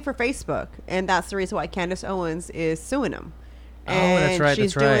 Same thing for Facebook, and that's the reason why Candace Owens is suing him. Oh, And that's right,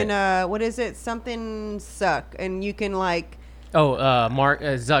 she's that's right. doing what is it? Something suck, and you can like Mark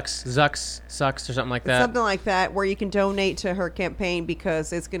Zucks or something like that. something like that, where you can donate to her campaign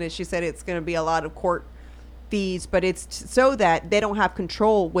because it's gonna. She said it's gonna be a lot of court fees, but it's so that they don't have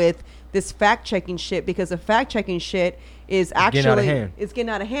control with this fact checking shit, because the fact checking shit is getting out of actually hand. it's getting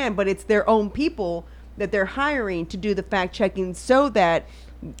out of hand, but it's their own people that they're hiring to do the fact checking so that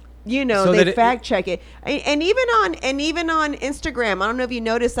So they that fact check it. And even on Instagram, I don't know if you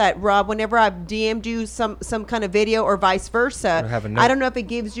noticed that, Rob, whenever I've DM'd you some kind of video or vice versa, Or have a note. I don't know if it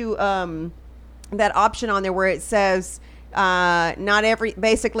gives you that option on there where it says not every,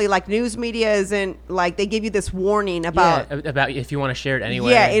 basically like news media isn't like, they give you this warning about about if you want to share it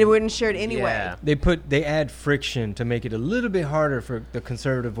anyway. yeah, it wouldn't share it anyway. Yeah. They add friction to make it a little bit harder for the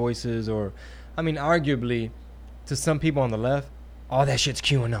conservative voices, or, I mean, arguably, to some people on the left, all that shit's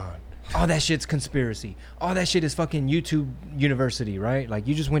QAnon. all that shit's conspiracy. All that shit is fucking YouTube University, right? Like,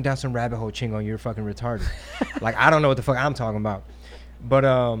 you just went down some rabbit hole, Chingo, you're fucking retarded. Like, I don't know what the fuck I'm talking about. But,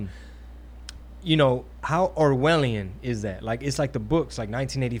 you know, how Orwellian is that? Like, it's like the books, like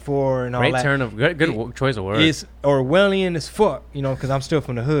 1984 and all Great that. turn of good choice of words. It's Orwellian as fuck, you know, because I'm still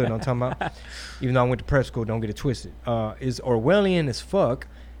from the hood. I'm talking about, even though I went to prep school, don't get it twisted. Is Orwellian as fuck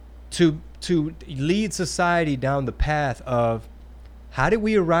to lead society down the path of how did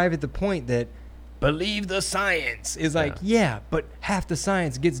we arrive at the point that believe the science is like, yeah, but half the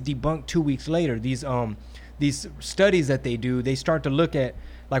science gets debunked 2 weeks later. These studies that they do, they start to look at,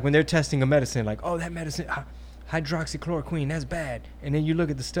 like when they're testing a medicine, like, oh, that medicine, hydroxychloroquine, that's bad. And then you look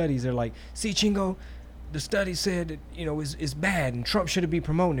at the studies, they're like, see, Chingo, the study said that, you know, it's bad and Trump shouldn't be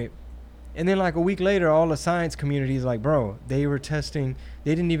promoting it. And then like a week later, all the science community is like, bro, they were testing,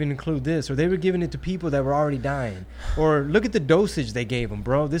 they didn't even include this, or they were giving it to people that were already dying. Or look at the dosage they gave them,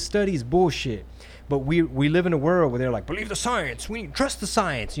 bro. This study is bullshit. But we live in a world where they're like, believe the science. We trust the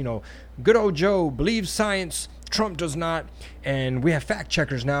science. You know, good old Joe believes science. Trump does not. And we have fact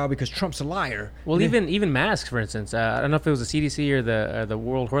checkers now because Trump's a liar. Well, even masks, for instance. I don't know if it was the CDC or the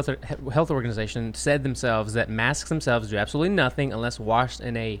World Health Organization said themselves that masks themselves do absolutely nothing unless washed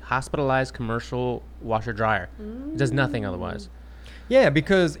in a hospitalized commercial washer dryer. It does nothing otherwise. Yeah,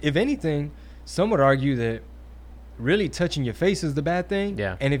 because if anything, some would argue that really touching your face is the bad thing.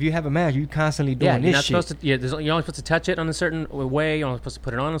 Yeah. And if you have a mask, you're constantly doing you're this not shit. supposed to. Yeah, you're only supposed to touch it on a certain way. You're only supposed to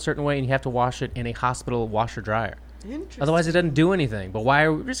put it on a certain way, and you have to wash it in a hospital washer dryer. Interesting. Otherwise, it doesn't do anything. But why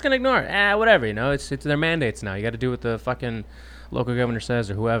are we just gonna ignore it? Whatever. You know, it's their mandates now. You got to do what the fucking local governor says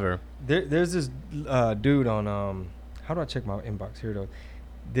or whoever. There's this dude on how do I check my inbox here though?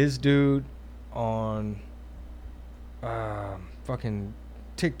 This dude on fucking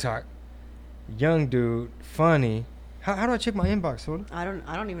TikTok, young dude, funny. How do I check my inbox, Soda? I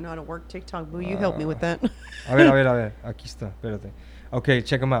don't even know how to work TikTok. Boo, you help me with that. A ver. Aquí está. Espérate. Okay,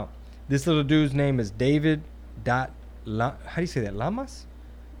 check him out. This little dude's name is David how do you say that? Lamas?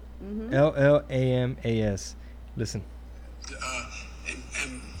 Mm-hmm. Lamas. Listen.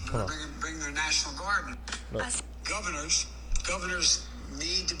 And bring their National Guard. Governors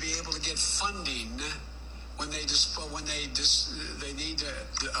need to be able to get funding when they need to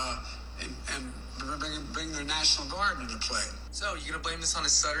bring their National Guard into play. So you gonna blame this on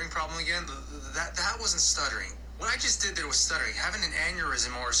his stuttering problem again? That wasn't stuttering. What I just did there was stuttering. Having an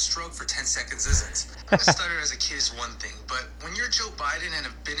aneurysm or a stroke for 10 seconds isn't. A stutter as a kid is one thing, but when you're Joe Biden and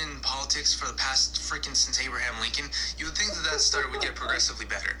have been in politics for the past freaking since Abraham Lincoln, you would think that stutter would get progressively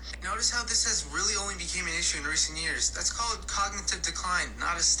better. Notice how this has really only became an issue in recent years. That's called cognitive decline,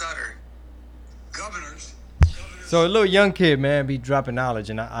 not a stutter. Governors. So a little young kid, man, be dropping knowledge,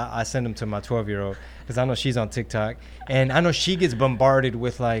 and I send him to my 12-year-old because I know she's on TikTok, and I know she gets bombarded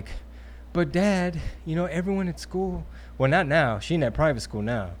with like, but Dad, you know, everyone at school. Well, not now. She in that private school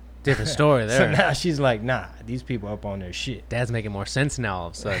now. Different story there. So now she's like, nah, these people up on their shit. Dad's making more sense now all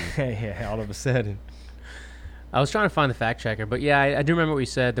of a sudden. Yeah, all of a sudden. I was trying to find the fact checker, but yeah, I do remember what you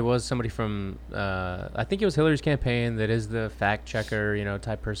said. There was somebody from, I think it was Hillary's campaign that is the fact checker, you know,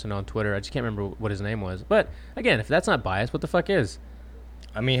 type person on Twitter. I just can't remember what his name was. But again, if that's not biased, what the fuck is?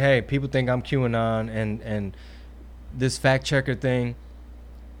 I mean, hey, people think I'm QAnon and this fact checker thing.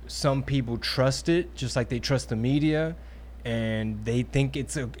 Some people trust it just like they trust the media, and they think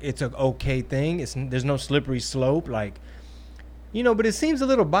it's a okay thing. There's no slippery slope, like, you know. But it seems a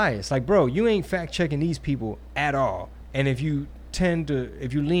little biased. Like, bro, you ain't fact checking these people at all. And if you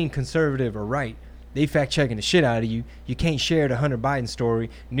lean conservative or right, they fact checking the shit out of you. You can't share the Hunter Biden story.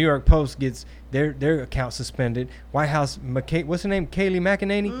 New York Post gets their account suspended. White House, what's her name? Kayleigh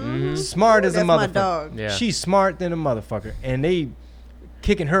McEnany. Mm-hmm. Smart as a motherfucker. That's my dog. Yeah. She's smart than a motherfucker, and they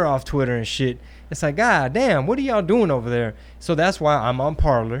kicking her off Twitter and shit. It's like, God damn, what are y'all doing over there? So that's why I'm on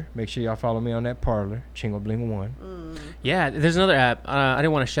Parler. Make sure y'all follow me on that Parler, Chingo Bling 1. Yeah, there's another app. I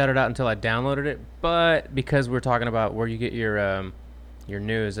didn't want to shout it out until I downloaded it, but because we're talking about where you get your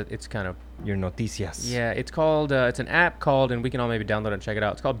news, it's kind of Your noticias. Yeah, it's called. It's an app called, and we can all maybe download it and check it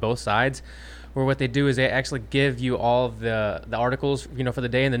out. It's called Both Sides, where what they do is they actually give you all of the articles, you know, for the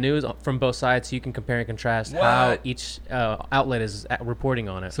day in the news from both sides, so you can compare and contrast how each outlet is reporting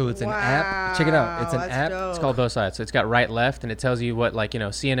on it. So it's an app. Check it out. It's an that's app. dope. It's called Both Sides. So it's got right, left, and it tells you what, like, you know,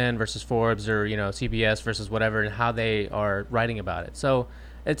 CNN versus Forbes or, you know, CBS versus whatever, and how they are writing about it. So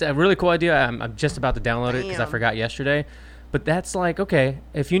it's a really cool idea. I'm just about to download it because I Damn. forgot yesterday. But that's like, okay,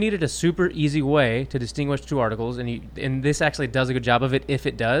 if you needed a super easy way to distinguish two articles, and this actually does a good job of it, if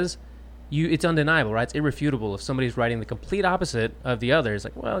it does, it's undeniable, right? It's irrefutable. If somebody's writing the complete opposite of the other, it's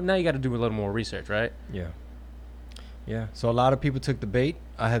like, well, now you got to do a little more research, right? Yeah. Yeah. So a lot of people took the bait.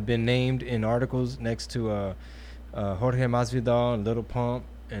 I have been named in articles next to Jorge Masvidal and Little Pump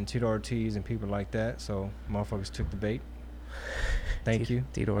and Tito Ortiz and people like that. So motherfuckers took the bait. Thank you.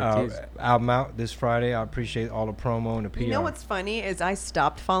 Tito Ortiz. Album out this Friday. I appreciate all the promo and the PR. You know what's funny is I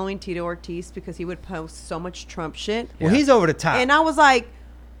stopped following Tito Ortiz because he would post so much Trump shit. Well, he's over the top. And I was like,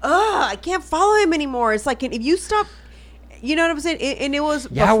 ugh, I can't follow him anymore. It's like, if you stop, you know what I'm saying? And it was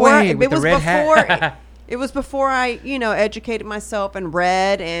before. Yahweh with the red hat. It was before I, educated myself and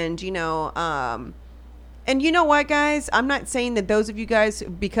read and, and you know what, guys? I'm not saying that those of you guys,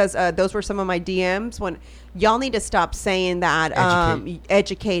 because those were some of my DMs, when y'all need to stop saying that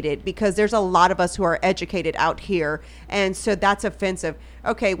educated, because there's a lot of us who are educated out here. And so that's offensive.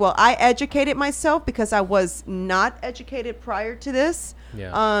 Okay, well, I educated myself because I was not educated prior to this.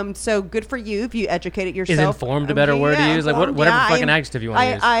 Yeah. So good for you if you educated yourself. Is informed a better word to use? Like whatever fucking adjective you want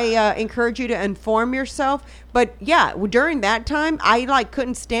to use. I encourage you to inform yourself. But yeah, during that time, I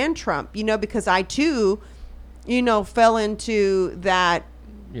couldn't stand Trump, because I too, fell into that.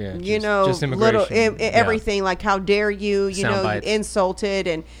 Yeah, just little everything like how dare you, you insulted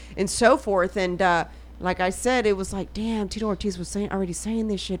and so forth. And like I said, it was like, damn, Tito Ortiz was already saying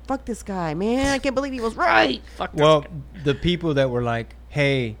this shit. Fuck this guy, man. I can't believe he was right. Fuck this guy. The people that were like,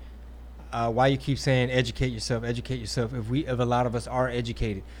 hey, why you keep saying educate yourself, if a lot of us are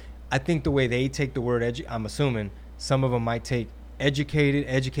educated. I think the way they take the word I'm assuming some of them might take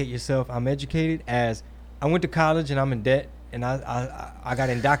educate yourself, I'm educated, as I went to college and I'm in debt and I got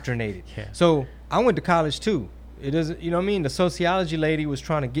indoctrinated. Yeah. So I went to college too. It doesn't, you know what I mean? The sociology lady was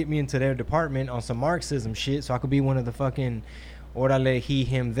trying to get me into their department on some Marxism shit so I could be one of the fucking orale, he,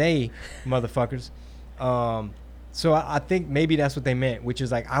 him, they motherfuckers. So I think maybe that's what they meant, which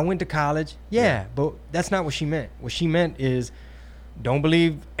is like, I went to college. Yeah, but that's not what she meant. What she meant is, don't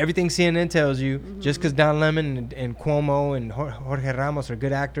believe everything CNN tells you. Mm-hmm. Just because Don Lemon and Cuomo and Jorge Ramos are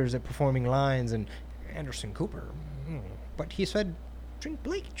good actors at performing lines, and Anderson Cooper, but he said drink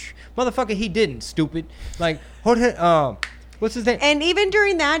bleach. Motherfucker, he didn't, stupid. Like, Jorge, what's his name? And even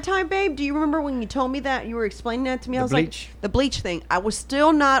during that time, babe, do you remember when you told me that, you were explaining that to me? I was like, the bleach thing. I was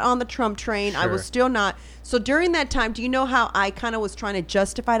still not on the Trump train. Sure. I was still not. So during that time, do you know how I kind of was trying to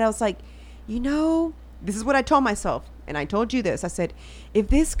justify it? I was like, this is what I told myself. And I told you this. I said, if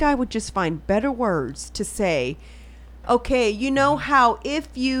this guy would just find better words to say, okay, you know how if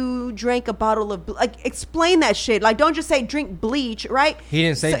you drank a bottle of, explain that shit. Like, don't just say drink bleach, right? He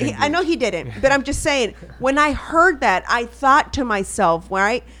didn't say drink bleach. I know he didn't. But I'm just saying, when I heard that, I thought to myself,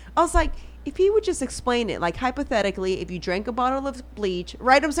 right? I was like, if he would just explain it, like hypothetically, if you drank a bottle of bleach,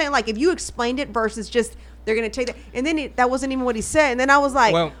 right? I'm saying, like, if you explained it versus just, they're going to take that. And then that wasn't even what he said. And then I was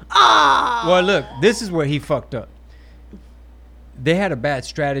like, Well, look, this is where he fucked up. They had a bad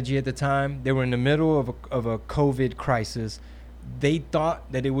strategy at the time. They were in the middle of a COVID crisis. They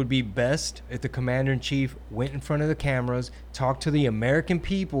thought that it would be best if the commander-in-chief went in front of the cameras, talked to the American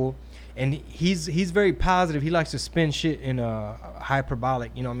people, and he's very positive. He likes to spin shit in a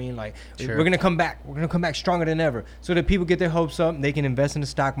hyperbolic, you know what I mean? Like, sure. We're going to come back. We're going to come back stronger than ever. So that people get their hopes up and they can invest in the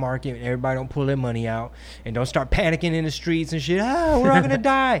stock market and everybody don't pull their money out and don't start panicking in the streets and shit. We're all going to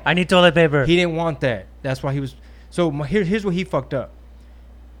die. I need toilet paper. He didn't want that. That's why he was... So here's where he fucked up.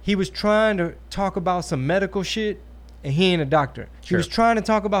 He was trying to talk about some medical shit, and he ain't a doctor. Sure. He was trying to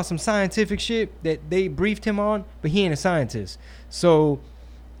talk about some scientific shit that they briefed him on, but he ain't a scientist. So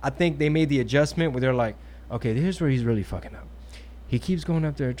I think they made the adjustment where they're like, okay, here's where he's really fucking up. He keeps going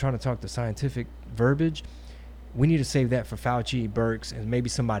up there trying to talk the scientific verbiage. We need to save that for Fauci, Birx, and maybe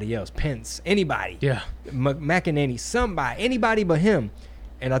somebody else. Pence, anybody. Yeah. McEnany, somebody, anybody but him.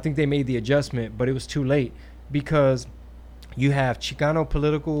 And I think they made the adjustment, but it was too late. Because you have Chicano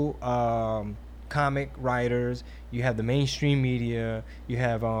political comic writers, you have the mainstream media, you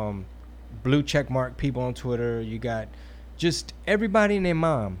have blue checkmark people on Twitter, you got just everybody and their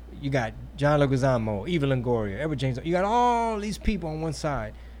mom. You got John Leguizamo, Eva Longoria, Edward James. You got all these people on one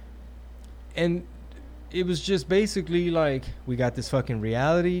side. And it was just basically like, we got this fucking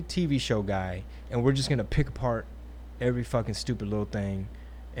reality TV show guy, and we're just going to pick apart every fucking stupid little thing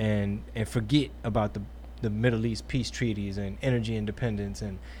and forget about the Middle East peace treaties and energy independence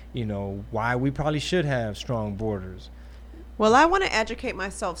and, why we probably should have strong borders. Well, I want to educate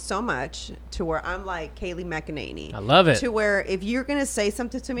myself so much to where I'm like Kayleigh McEnany. I love it. To where if you're going to say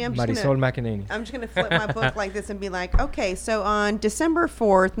something to me, I'm just going to flip my book like this and be like, okay, so on December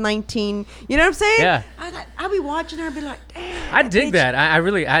 4th, you know what I'm saying? Yeah. I'll be watching her and be like, damn. I dig that.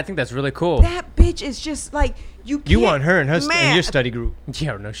 I think that's really cool. That bitch is just like, you want her in your study group.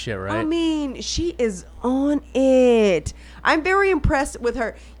 Yeah, no shit, right? I mean, she is on it. I'm very impressed with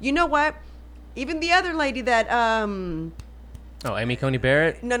her. You know what? Even the other lady that Oh, Amy Coney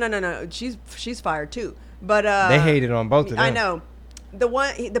Barrett. no, she's fired too. But They hated on both of them. I know.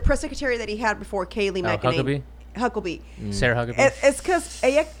 The press secretary that he had before, Kaylee McEnany. Huckabee. Sarah Huckabee. Es because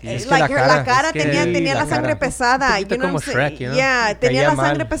ella, Es que like la cara es que tenía la la sangre cara. pesada. Un poquito como Shrek, you know? Yeah, tenía Caía la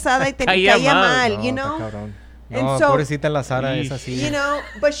sangre mal. pesada y Caía caía mal. mal, you No, know? está cabrón. And No, so- pobrecita la Sara es así. You know,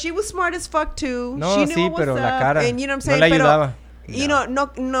 but she was smart as fuck too. No, she knew sí, what was pero up, la cara and you know what I'm no saying. le Pero, ayudaba. you know,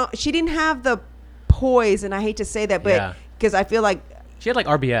 no, she didn't have the poise, and I hate to say that, but Yeah. because I feel like, She had like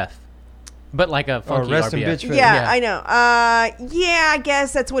RBF, but like a funky rest in RBF. bitch face. yeah, I know. Yeah, I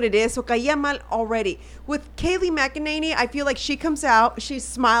guess that's what it is. So caía mal already. With Kaylee McEnany, I feel like she comes out, she's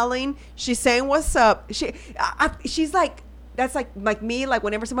smiling, she's saying what's up. She's like, that's like me. Like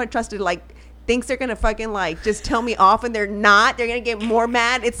whenever somebody tries to like thinks they're gonna fucking like just tell me off and they're not, they're gonna get more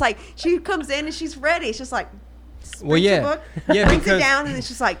mad. It's like she comes in and she's ready. It's just like, Well, brings the yeah. book, Yeah, brings it because- down, and it's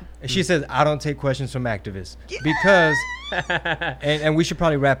just like, She says, I don't take questions from activists. Because, and we should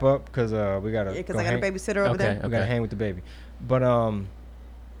probably wrap up because we got to because I got a babysitter over Okay. there. We got to hang with the baby. But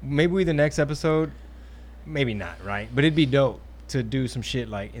maybe the next episode, maybe not, right? But it'd be dope to do some shit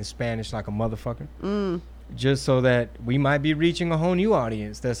like in Spanish like a motherfucker. Just so that we might be reaching a whole new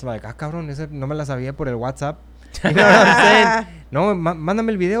audience that's like, ah, cabrón, esa no me la sabía por el WhatsApp. You know what I'm saying? No, mándame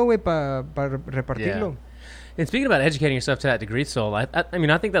el video, güey, para repartirlo. And speaking about educating yourself to that degree, Soul, I mean,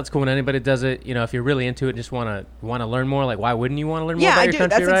 I think that's cool when anybody does it. You know, if you're really into it, just want to learn more. Like, why wouldn't you want to learn more Yeah, about I your do.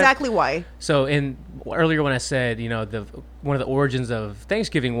 country? That's right? exactly why. So, earlier when I said, you know, one of the origins of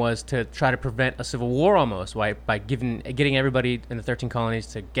Thanksgiving was to try to prevent a civil war almost, right? By getting everybody in the 13 colonies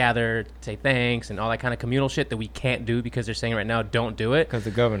to gather, say thanks, and all that kind of communal shit that we can't do because they're saying right now, don't do it. Because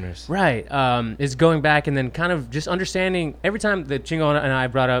the governors. Right. Is going back and then kind of just understanding every time that Chingo and I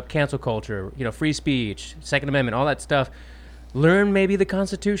brought up cancel culture, you know, free speech, Second Amendment, all that stuff. Learn maybe the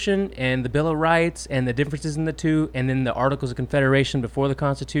Constitution and the Bill of Rights and the differences in the two, and then the Articles of Confederation before the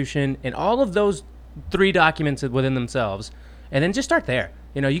Constitution, and all of those three documents within themselves, and then just start there.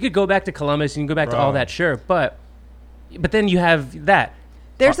 You know, you could go back to Columbus and you can go back to all that, sure, but then you have that.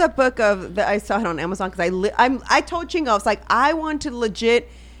 There's a book that I saw it on Amazon because I told Chingo, I was like, I want to legit.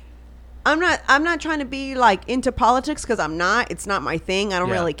 I'm not trying to be like into politics because I'm not. It's not my thing. I don't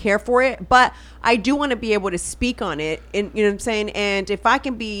really care for it, but I do want to be able to speak on it. And you know what I'm saying. And if I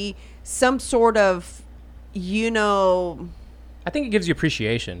can be some sort of, you know, I think it gives you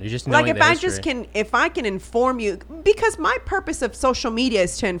appreciation. You just knowing like if I can inform you, because my purpose of social media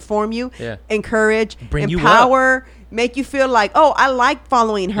is to inform you, encourage, Bring you empower, make you feel like, oh, I like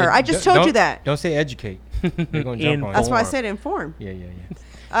following her. I just told you that. Don't say educate. We're gonna jump on That's it. why I said inform. Yeah.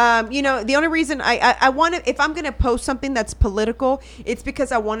 You know, the only reason I want to, if I'm going to post something that's political, it's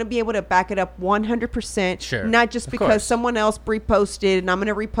because I want to be able to back it up 100%. Sure. Not just Of because course. someone else reposted and I'm going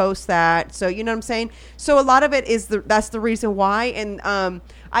to repost that. So, you know what I'm saying? So a lot of it is that's the reason why. And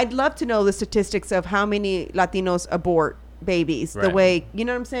I'd love to know the statistics of how many Latinos abort babies the Right. way, you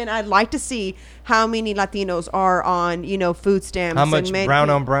know what I'm saying? I'd like to see how many Latinos are on, you know, food stamps. How much and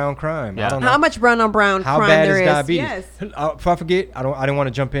brown on brown crime? Yeah. I don't know. How much brown on brown How crime bad there is is. diabetes? Yes. If I forget, I didn't want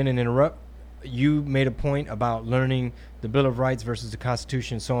to jump in and interrupt. You made a point about learning the Bill of Rights versus the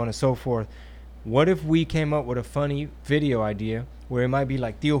Constitution, so on and so forth. What if we came up with a funny video idea where it might be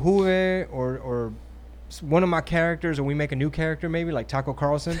like Tío Juve or one of my characters, or we make a new character maybe like Taco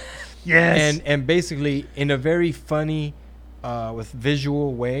Carlson? Yes. And basically in a very funny with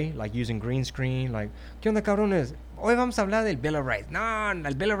visual way, like using green screen, like ¿Qué onda, cabrones? Hoy vamos a hablar del Bill of Rights. No,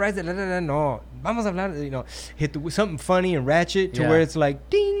 el Bill of Rights, no. Vamos a hablar, you know, hit something funny and ratchet to where it's like,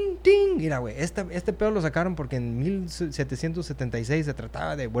 ding, ding. Mira, güey, este pedo lo sacaron porque en 1776 se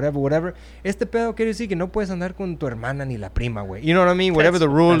trataba de whatever. Este pedo quiere decir que no puedes andar con tu hermana ni la prima, güey. You know what I mean? Whatever the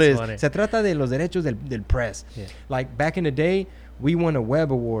rule is. Funny. Se trata de los derechos del press. Yeah. Like, back in the day, we won a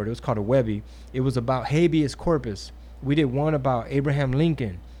Webb Award. It was called a Webby. It was about habeas corpus. We did one about Abraham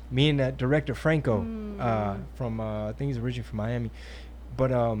Lincoln. Me and that director Franco from I think he's originally from Miami,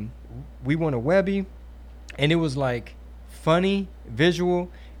 but we won a Webby, and it was like funny, visual,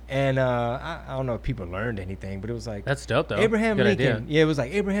 and I don't know if people learned anything, but it was like That's dope, though. Abraham Good Lincoln. idea. Yeah, it was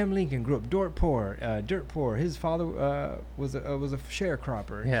like Abraham Lincoln grew up dirt poor. His father was a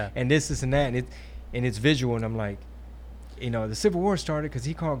sharecropper. Yeah. And this and that, and it's visual, and I'm like, you know, the Civil War started because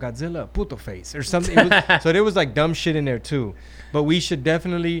he called Godzilla a puto face or something. So there was like dumb shit in there too. But we should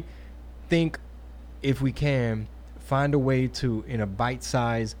definitely think, if we can, find a way to, in a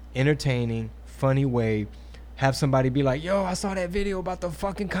bite-sized, entertaining, funny way, have somebody be like, yo, I saw that video about the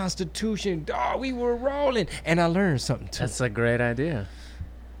fucking Constitution. Oh, we were rolling. And I learned something too. That's a great idea.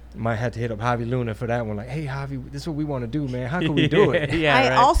 Might have to hit up Javi Luna for that one. Like, hey, Javi, this is what we want to do, man. How can we do it?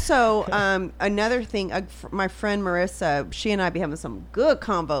 I also, another thing, my friend Marissa, she and I be having some good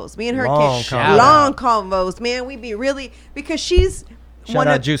combos. Me and her Long combos, man. We be really, because she's Shout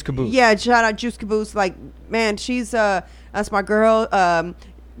out Juice Caboose. Yeah, shout out Juice Caboose. Like, man, she's that's my girl.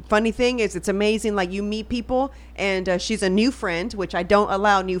 Funny thing is, it's amazing. Like, you meet people, and she's a new friend, which I don't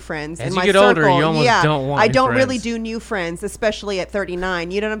allow new friends As in you my get circle. older, you almost don't want I new don't friends. really do new friends, especially at 39.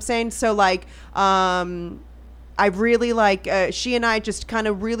 You know what I'm saying? So, like, I really like she and I just kind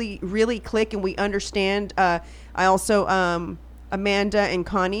of really click, and we understand. I also Amanda and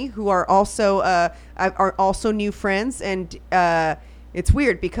Connie, who are also new friends, and it's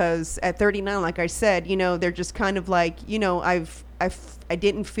weird because at 39, like I said, you know, they're just kind of like, you know, I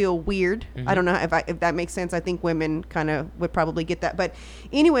didn't feel weird. I don't know if that makes sense. I think women kind of would probably get that. But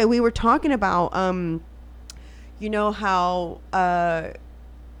anyway, we were talking about, you know, how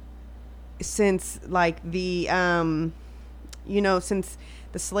since like the, you know, since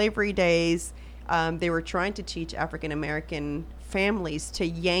the slavery days, they were trying to teach African American families to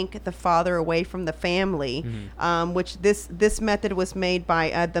yank the father away from the family, which this method was made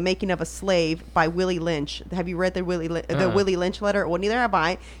by The Making of a Slave by Willie Lynch. Have you read the Willie Lynch letter? Well, neither have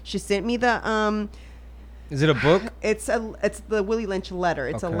I. She sent me the Is it a book? It's the Willie Lynch letter.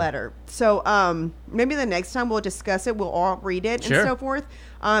 It's Okay. a letter. So maybe the next time we'll discuss it. We'll all read it Sure. and so forth.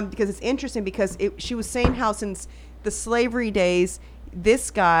 Because it's interesting because she was saying how since the slavery days, this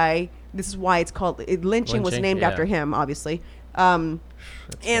guy, this is why it's called lynching was Lynching, named yeah. after him, obviously. And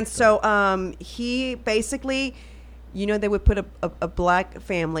so he basically, you know, they would put a black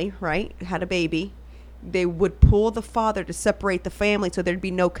family, right, had a baby. They would pull the father to separate the family so there'd be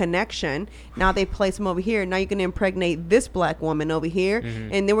no connection. Now they place him over here. Now you're going to impregnate this black woman over here.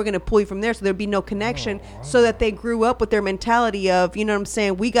 And then we're going to pull you from there so there'd be no connection. So that they grew up with their mentality of, you know what I'm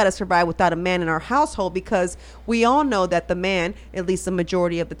saying, we got to survive without a man in our household, because we all know that the man, at least the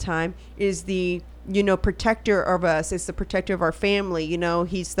majority of the time, is the, you know, protector of us. It's the protector of our family. You know,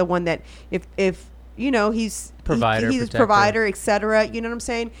 he's the one that if you know, he's Provider, he's protector. provider, etc. You know what I'm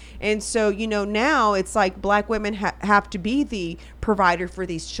saying? And so, you know, now it's like black women have to be the provider for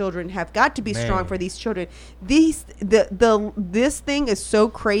these children, have got to be strong Man. for these children. This thing is so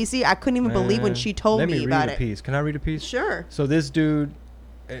crazy. I couldn't even believe when Man. she told Let me read about a it. piece. Can I read a piece? Sure. So this dude,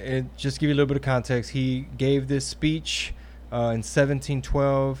 just give you a little bit of context. He gave this speech in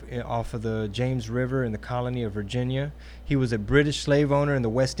 1712 off of the James River in the colony of Virginia. He was a British slave owner in the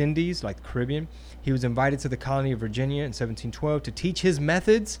West Indies, like the Caribbean. He was invited to the colony of Virginia in 1712 to teach his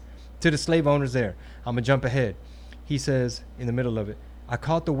methods to the slave owners there. I'm going to jump ahead. He says in the middle of it, I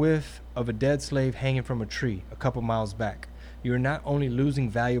caught the whiff of a dead slave hanging from a tree a couple miles back. You're not only losing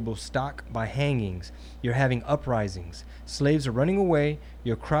valuable stock by hangings, you're having uprisings. Slaves are running away.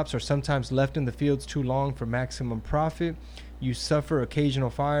 Your crops are sometimes left in the fields too long for maximum profit. You suffer occasional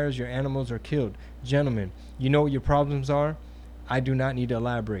fires. Your animals are killed. Gentlemen, you know what your problems are? I do not need to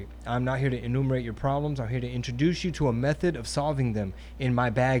elaborate. I'm not here to enumerate your problems. I'm here to introduce you to a method of solving them. In my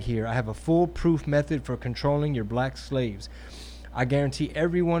bag here, I have a foolproof method for controlling your black slaves. I guarantee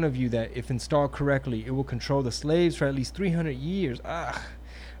every one of you that if installed correctly, it will control the slaves for at least 300 years.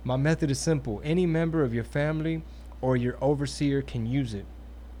 My method is simple. Any member of your family or your overseer can use it.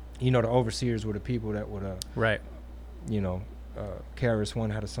 You know, the overseers were the people that would, Right. you know,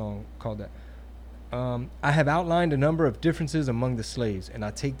 KRS-One had a song called that. I have outlined a number of differences among the slaves, and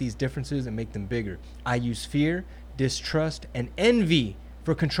I take these differences and make them bigger. I use fear, distrust, and envy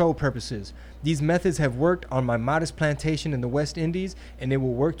for control purposes. These methods have worked on my modest plantation in the West Indies, and they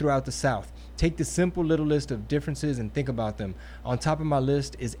will work throughout the South. Take this simple little list of differences and think about them. On top of my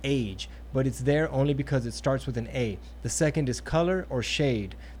list is age, but it's there only because it starts with an A. The second is color or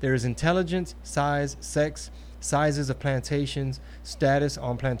shade. There is intelligence, size, sex, sizes of plantations, status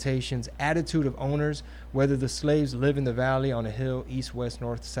on plantations, attitude of owners, whether the slaves live in the valley, on a hill, east, west,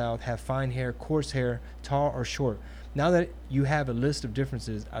 north, south, have fine hair, coarse hair, tall or short. Now that you have a list of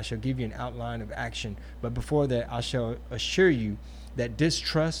differences, I shall give you an outline of action. But before that, I shall assure you that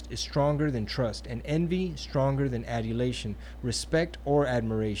distrust is stronger than trust, and envy stronger than adulation, respect or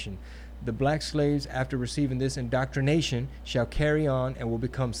admiration. The black slaves, after receiving this indoctrination, shall carry on and will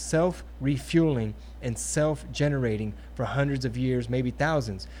become self-refueling and self-generating for hundreds of years, maybe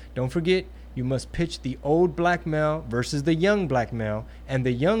thousands. Don't forget, you must pitch the old black male versus the young black male, and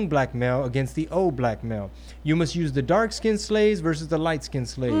the young black male against the old black male. You must use the dark-skinned slaves versus the light-skinned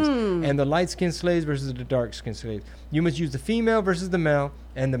slaves, and the light-skinned slaves versus the dark-skinned slaves. You must use the female versus the male,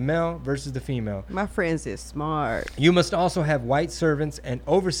 and the male versus the female. My friends is smart. You must also have white servants and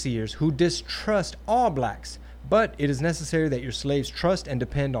overseers who distrust all blacks, But it is necessary that your slaves trust and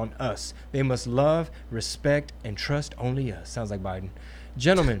depend on us. They must love, respect, and trust only us. Sounds like Biden.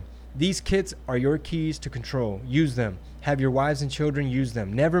 Gentlemen, these kits are your keys to control. Use them. Have your wives and children use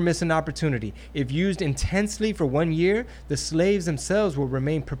them. Never miss an opportunity. If used intensely for 1 year, the slaves themselves will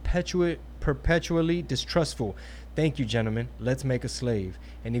remain perpetually distrustful. Thank you, gentlemen. Let's make a slave.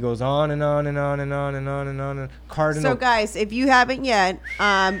 And he goes on and on and on and on and on and on. Cardinal. So, guys, if you haven't yet,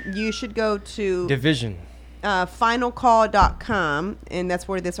 you should go to Division. finalcall.com, and that's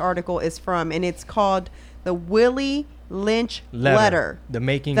where this article is from, and it's called The Willie Lynch Letter. The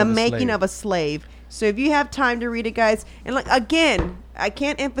making of a slave. So if you have time to read it, guys, and like again, I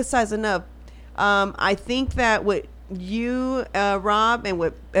can't emphasize enough. I think that what you, Rob, and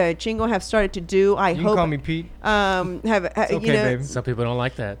what Chingo have started to do, I hope. You call me Pete. Okay, you know, baby. Some people don't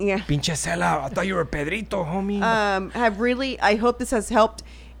like that. Yeah. Pinche sellout. I thought you were Pedrito, homie. Have really. I hope this has helped.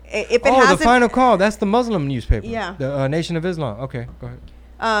 If it oh, hasn't, the Final Call. That's the Muslim newspaper. Yeah. The Nation of Islam. Okay, go ahead.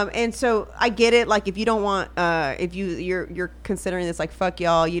 And so I get it. Like, if you don't want, if you're considering this like, fuck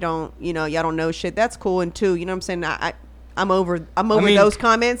y'all, y'all don't know shit. That's cool. And two, you know what I'm saying? I'm over those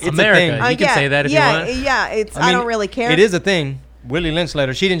comments. It's America. You can say that if you want. Yeah. I don't really care. It is a thing. Willie Lynch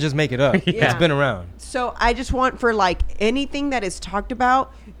letter. She didn't just make it up. Yeah. It's been around. So I just want for like anything that is talked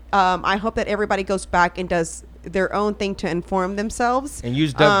about. I hope that everybody goes back and does their own thing to inform themselves. And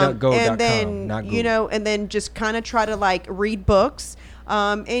use DuckDuckGo.com, and then, not Google. and then just kind of try to like read books.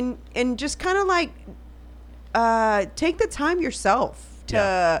 And just kind of like take the time yourself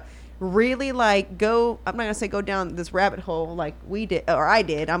to really like go. I'm not gonna say go down this rabbit hole like we did or I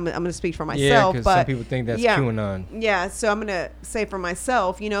did. I'm gonna speak for myself. Yeah, because but some people think that's QAnon. Yeah, so I'm gonna say for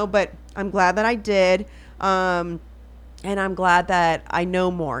myself, but I'm glad that I did. And I'm glad that I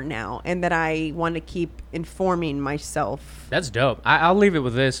know more now and that I want to keep informing myself. That's dope. I'll leave it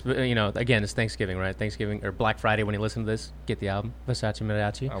with this. But, again, it's Thanksgiving, right? Thanksgiving or Black Friday when you listen to this. Get the album, Versace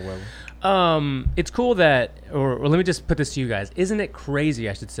Mariachi. I will. It's cool that, or let me just put this to you guys. Isn't it crazy,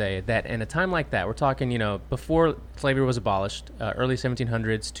 I should say, that in a time like that, we're talking, before slavery was abolished, early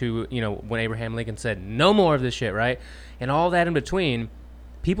 1700s to, when Abraham Lincoln said, no more of this shit, right? And all that in between,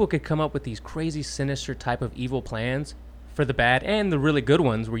 people could come up with these crazy, sinister type of evil plans for the bad and the really good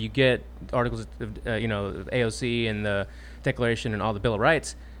ones where you get articles of, AOC and the Declaration and all the Bill of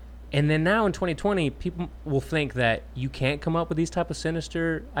Rights. And then now in 2020, people will think that you can't come up with these type of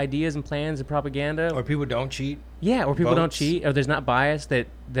sinister ideas and plans and propaganda. Or people don't cheat. Yeah, or people don't cheat, or there's not bias, that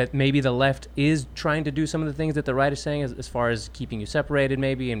maybe the left is trying to do some of the things that the right is saying as far as keeping you separated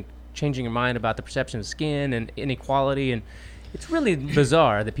maybe and changing your mind about the perception of skin and inequality. And it's really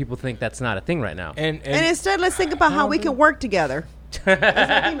bizarre that people think that's not a thing right now. And instead, let's think about how we can work together. So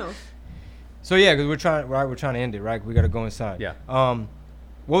yeah, because we're trying to end it, right? We got to go inside. Yeah.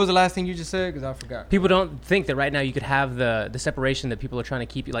 What was the last thing you just said? Because I forgot. People don't think that right now you could have the separation that people are trying to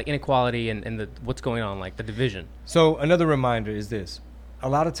keep, like inequality and the what's going on, like the division. So another reminder is this: a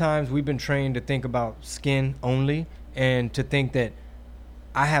lot of times we've been trained to think about skin only, and to think that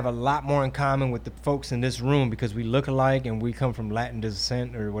I have a lot more in common with the folks in this room because we look alike and we come from Latin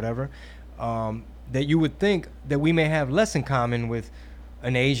descent or whatever, that you would think that we may have less in common with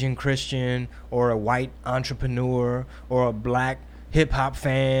an Asian Christian or a white entrepreneur or a black hip-hop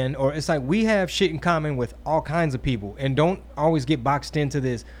fan. Or it's like we have shit in common with all kinds of people, and don't always get boxed into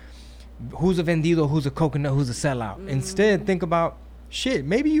this who's a vendido, who's a coconut, who's a sellout. Mm-hmm. Instead, think about shit,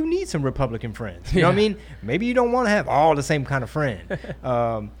 maybe you need some Republican friends. You know what I mean? Maybe you don't want to have all the same kind of friend.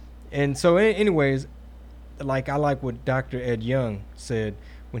 And so anyways, like I like what Dr. Ed Young said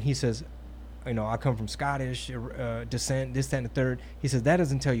when he says, I come from Scottish descent, this, that, and the third. He says, that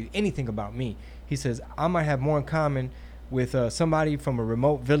doesn't tell you anything about me. He says, I might have more in common with somebody from a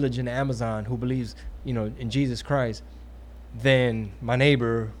remote village in the Amazon who believes, in Jesus Christ than my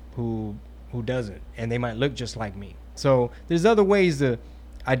neighbor who doesn't. And they might look just like me. So there's other ways to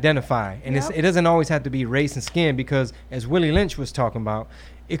identify, and it doesn't always have to be race and skin, because as Willie Lynch was talking about,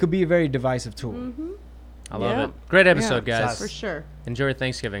 it could be a very divisive tool. Mm-hmm. I love it. Great episode, guys. For sure. Enjoy your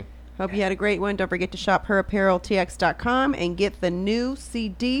Thanksgiving. Hope you had a great one. Don't forget to shop herappareltx.com and get the new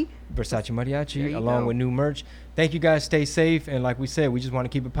CD, Versace Mariachi, along with new merch. Thank you guys. Stay safe. And like we said, we just want to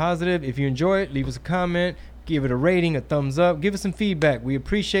keep it positive. If you enjoy it, leave us a comment. Give it a rating, a thumbs up. Give us some feedback. We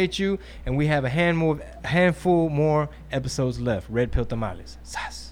appreciate you. And we have a handful more episodes left. Red Pill Tamales. Sas.